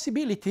also a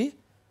possibility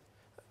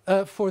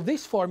for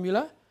this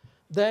formula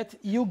that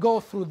you go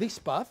through this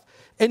path.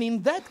 And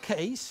in that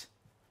case,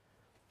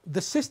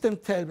 the system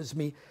tells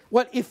me,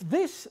 well, if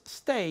this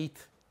state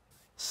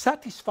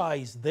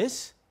satisfies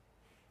this,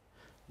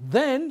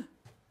 then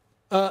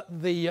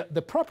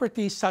the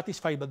property is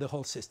satisfied by the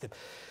whole system.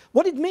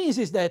 What it means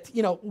is that,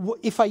 you know,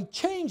 if I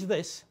change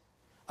this,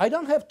 I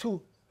don't have to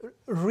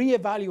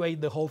reevaluate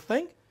the whole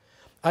thing.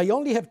 I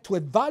only have to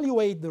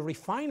evaluate the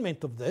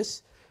refinement of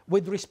this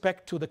with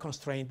respect to the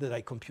constraint that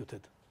I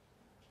computed.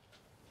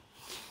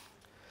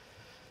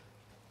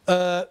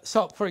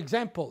 So, for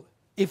example,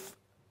 if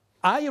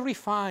I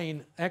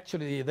refine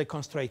actually the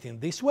constraint in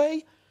this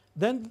way,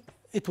 then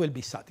it will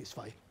be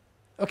satisfied.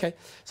 Okay,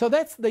 so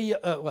that's the,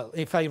 well,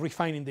 if I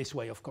refine in this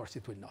way, of course,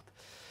 it will not.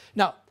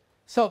 Now,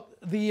 so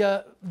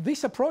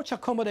this approach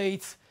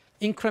accommodates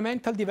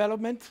incremental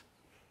development.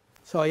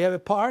 So I have a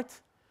part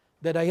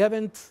that I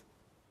haven't,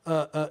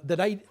 that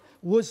I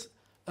was,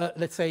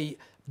 let's say,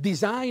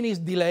 design is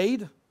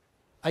delayed.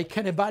 I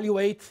can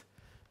evaluate.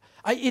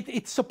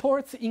 It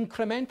supports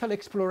incremental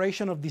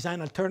exploration of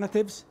design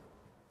alternatives.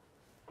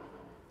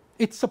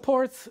 It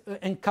supports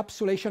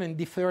encapsulation and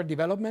deferred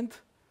development.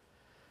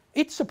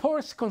 It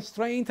supports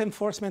constraint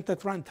enforcement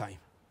at runtime.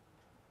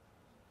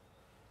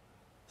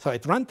 So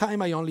at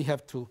runtime, I only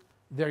have to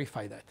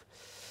verify that.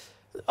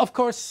 Of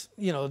course,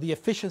 you know, the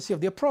efficiency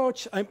of the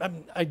approach,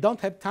 I don't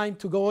have time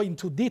to go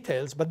into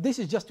details, but this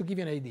is just to give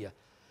you an idea.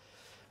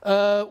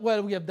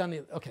 Well, we have done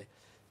it. Okay.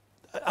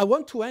 I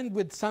want to end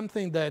with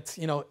something that,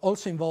 you know,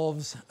 also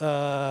involves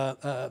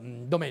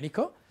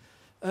Domenico.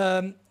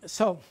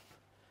 So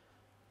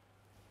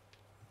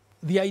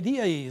the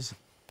idea is,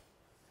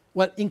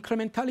 well,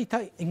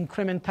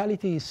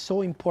 incrementality is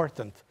so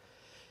important.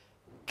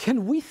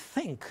 Can we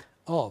think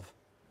of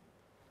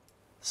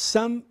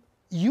some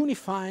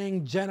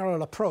unifying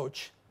general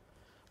approach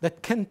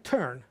that can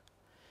turn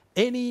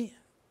any,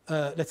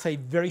 let's say,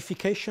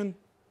 verification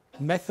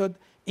method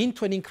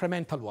into an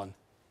incremental one?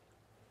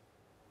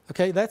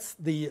 Okay, that's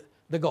the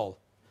goal.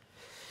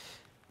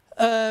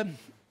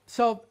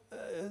 So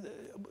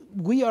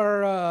we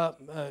are,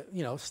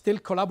 you know, still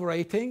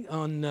collaborating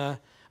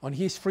on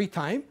his free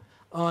time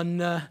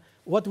on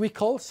what we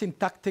call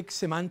syntactic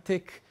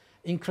semantic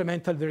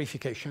incremental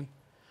verification,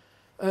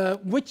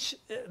 which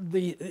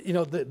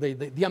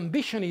the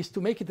ambition is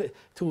to make it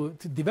to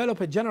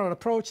develop a general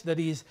approach that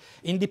is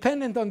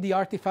independent on the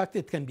artifact.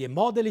 It can be a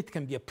model, it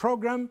can be a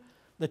program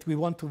that we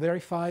want to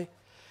verify.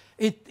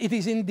 It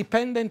is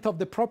independent of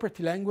the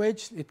property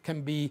language. It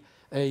can be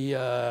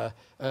a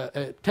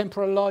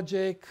temporal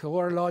logic,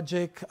 or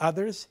logic,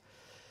 others.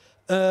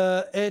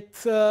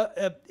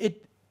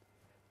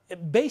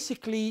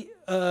 Basically,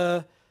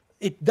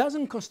 it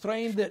doesn't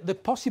constrain the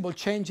possible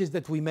changes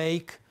that we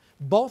make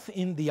both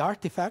in the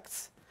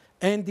artifacts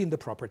and in the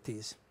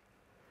properties.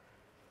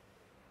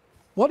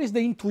 What is the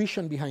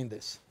intuition behind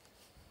this?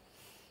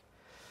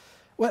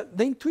 Well,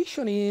 the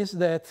intuition is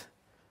that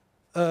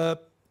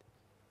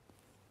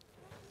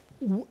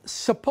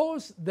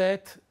suppose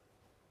that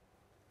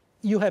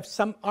you have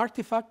some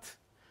artifact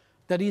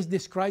that is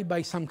described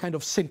by some kind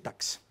of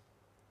syntax.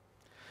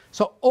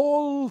 So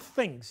all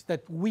things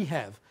that we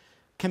have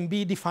can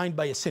be defined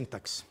by a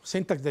syntax.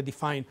 Syntax that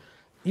define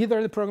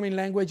either the programming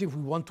language if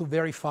we want to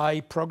verify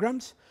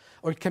programs,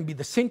 or it can be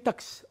the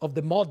syntax of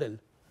the model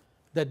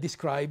that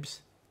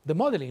describes the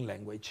modeling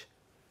language.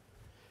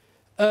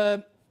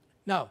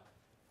 Now,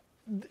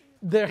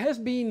 there has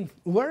been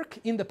work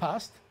in the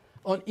past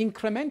on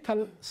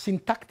incremental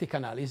syntactic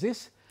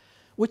analysis,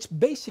 which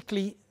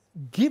basically,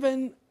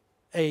 given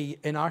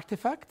an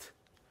artifact,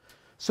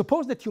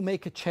 suppose that you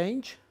make a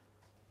change,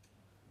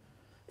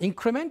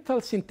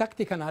 incremental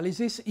syntactic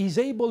analysis is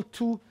able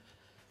to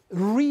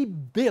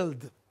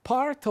rebuild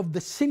part of the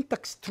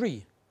syntax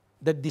tree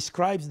that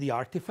describes the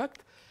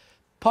artifact,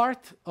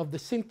 part of the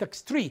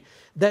syntax tree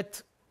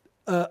that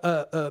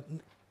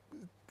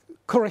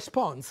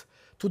corresponds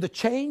to the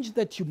change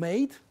that you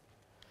made,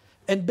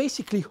 and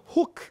basically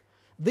hook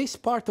this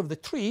part of the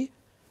tree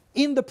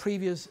in the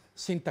previous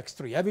syntax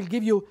tree. I will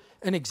give you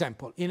an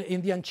example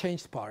in the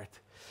unchanged part.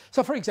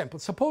 So for example,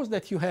 suppose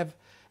that you have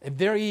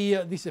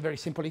this is a very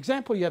simple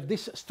example. You have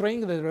this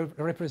string that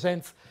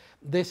represents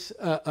this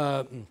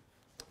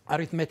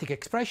arithmetic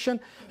expression,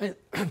 and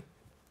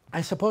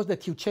I suppose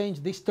that you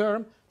change this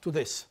term to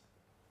this.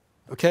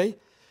 Okay?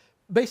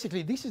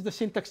 Basically, this is the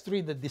syntax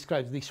tree that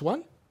describes this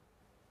one.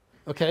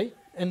 Okay?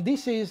 And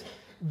this is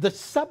the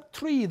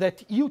subtree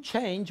that you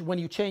change when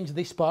you change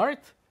this part.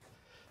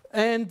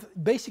 And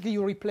basically,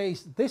 you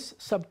replace this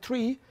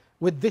subtree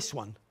with this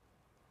one.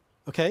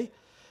 Okay?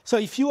 So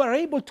if you are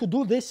able to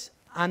do this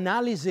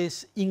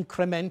analysis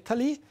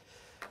incrementally,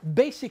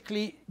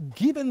 basically,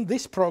 given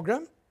this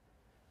program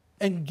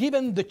and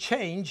given the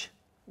change,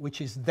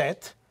 which is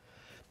that,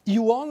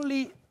 you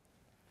only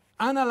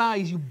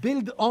analyze, you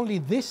build only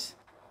this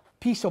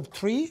piece of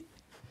tree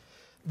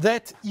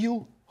that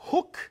you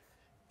hook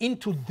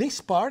into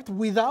this part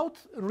without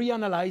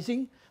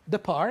reanalyzing the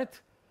part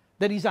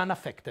that is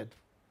unaffected.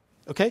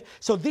 Okay?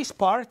 So this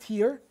part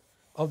here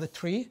of the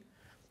tree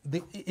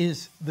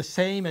is the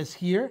same as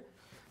here.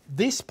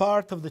 This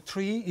part of the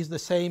tree is the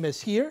same as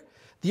here.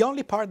 The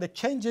only part that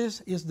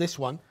changes is this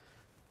one,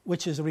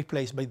 which is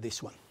replaced by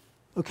this one.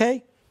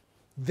 Okay?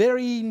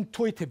 Very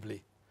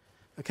intuitively.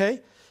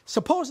 Okay?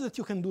 Suppose that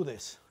you can do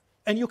this,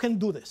 and you can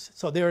do this.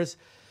 So there's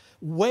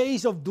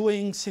ways of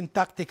doing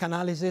syntactic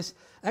analysis.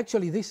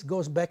 Actually, this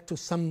goes back to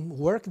some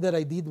work that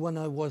I did when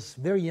I was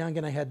very young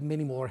and I had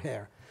many more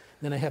hair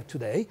than I have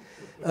today.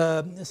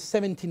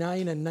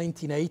 79 and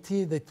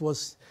 1980, that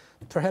was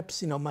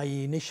perhaps my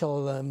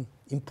initial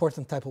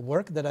important type of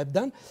work that I've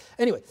done.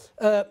 Anyway,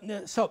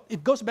 so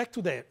it goes back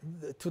to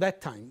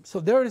that time. So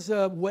there is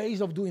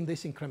ways of doing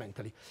this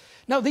incrementally.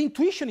 Now, the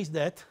intuition is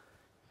that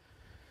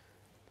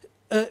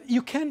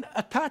you can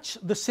attach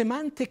the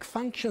semantic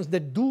functions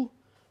that do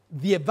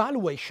the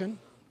evaluation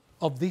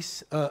of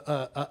this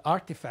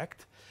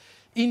artifact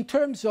in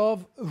terms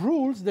of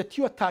rules that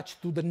you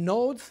attach to the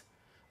nodes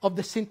of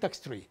the syntax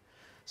tree.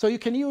 So you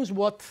can use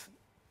what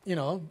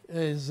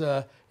is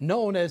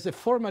known as a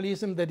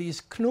formalism that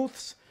is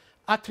Knuth's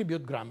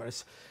attribute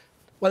grammars.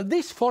 Well,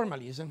 this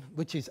formalism,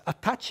 which is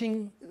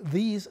attaching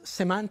these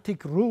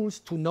semantic rules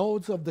to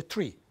nodes of the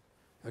tree,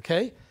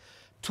 okay,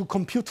 to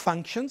compute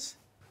functions,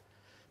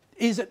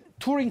 is a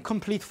Turing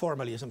complete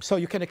formalism. So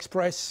you can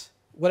express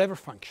whatever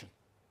function.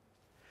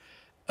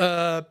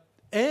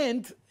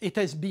 And it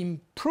has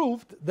been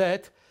proved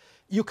that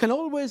you can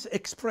always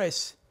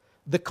express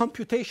the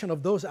computation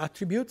of those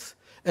attributes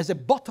as a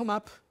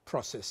bottom-up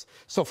process.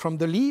 So from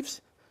the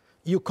leaves,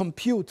 you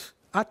compute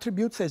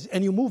attributes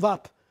and you move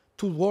up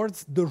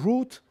towards the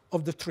root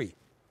of the tree.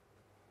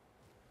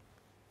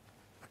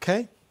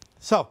 Okay?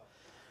 So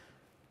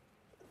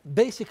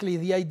basically,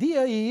 the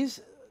idea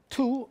is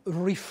to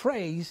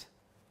rephrase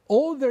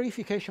all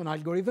verification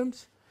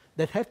algorithms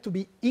that have to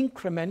be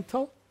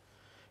incremental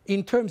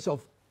in terms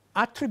of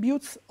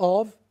attributes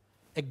of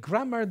a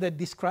grammar that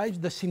describes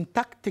the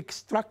syntactic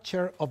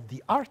structure of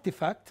the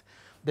artifact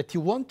that you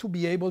want to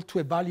be able to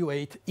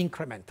evaluate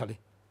incrementally.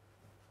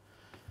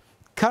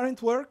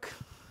 Current work,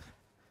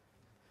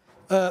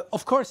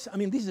 of course, I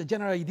mean, this is a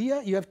general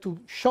idea. You have to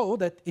show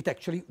that it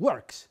actually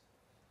works.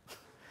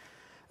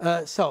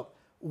 So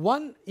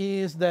one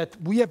is that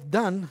we have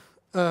done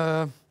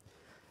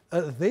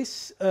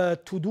this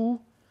to do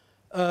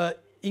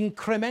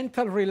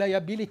incremental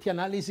reliability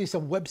analysis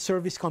of web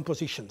service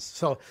compositions.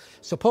 So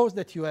suppose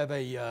that you have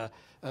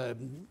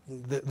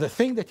the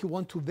thing that you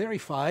want to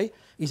verify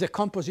is a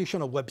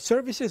composition of web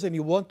services, and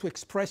you want to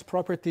express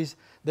properties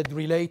that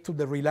relate to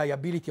the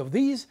reliability of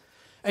these.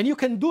 And you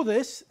can do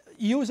this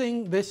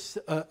using this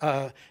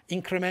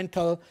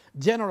incremental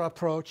general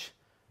approach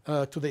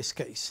to this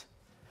case.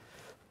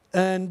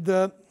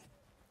 And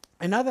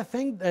another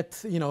thing that,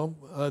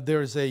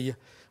 there's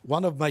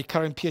one of my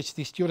current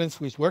PhD students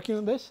who is working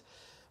on this,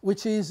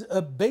 which is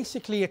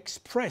basically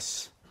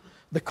express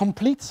the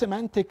complete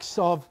semantics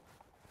of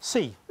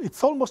C.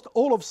 It's almost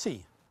all of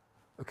C,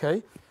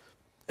 okay?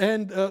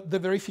 And the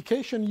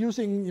verification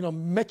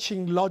using,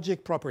 matching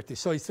logic properties.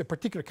 So it's a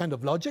particular kind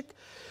of logic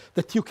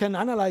that you can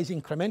analyze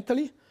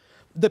incrementally.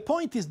 The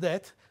point is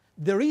that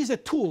there is a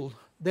tool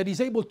that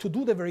is able to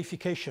do the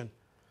verification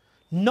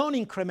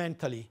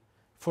non-incrementally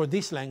for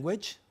this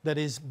language that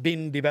is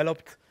being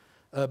developed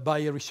by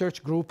a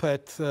research group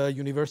at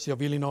University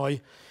of Illinois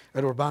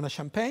at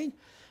Urbana-Champaign.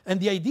 And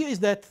the idea is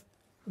that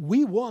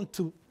we want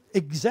to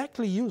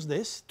exactly use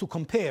this to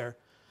compare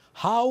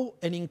how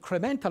an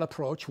incremental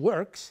approach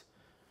works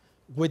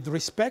with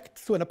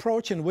respect to an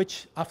approach in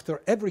which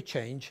after every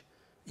change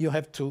you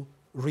have to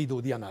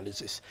redo the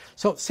analysis.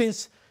 So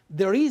since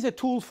there is a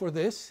tool for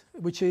this,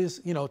 which is,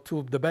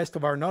 to the best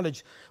of our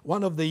knowledge,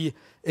 one of the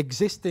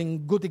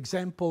existing good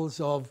examples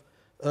of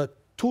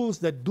tools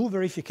that do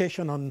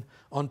verification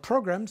on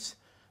programs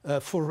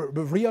for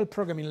real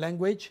programming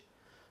language,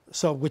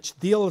 so which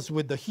deals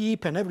with the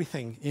heap and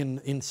everything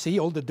in C,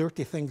 all the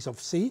dirty things of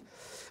C,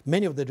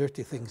 many of the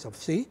dirty things of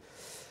C.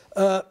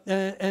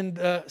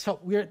 So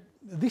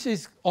this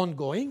is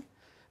ongoing.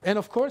 And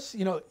of course,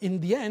 in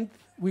the end,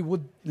 we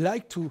would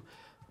like to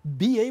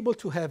be able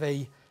to have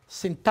a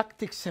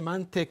syntactic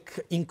semantic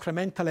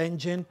incremental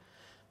engine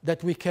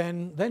that we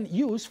can then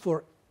use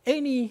for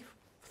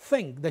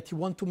anything that you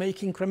want to make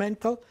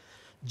incremental,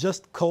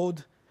 just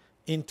code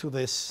into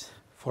this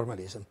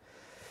formalism.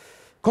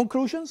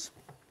 Conclusions?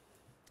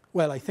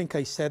 Well, I think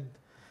I said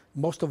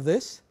most of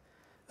this.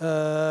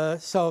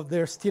 So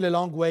there's still a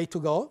long way to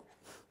go.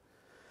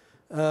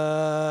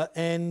 As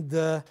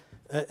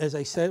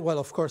I said, well,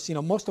 of course,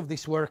 most of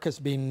this work has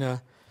been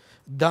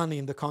done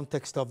in the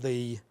context of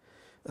the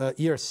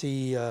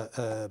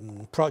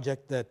ERC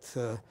project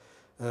that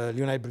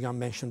Lionel Briand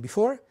mentioned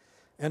before.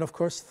 And of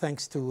course,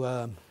 thanks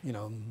to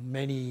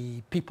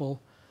many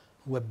people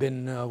who have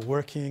been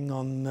working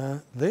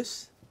on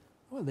this.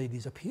 Well, they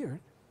disappeared.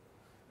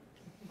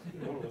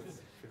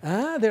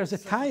 There's a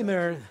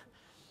timer.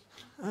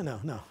 Oh,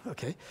 no,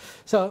 okay.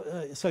 So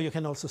you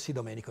can also see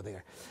Domenico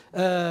there.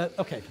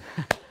 Okay.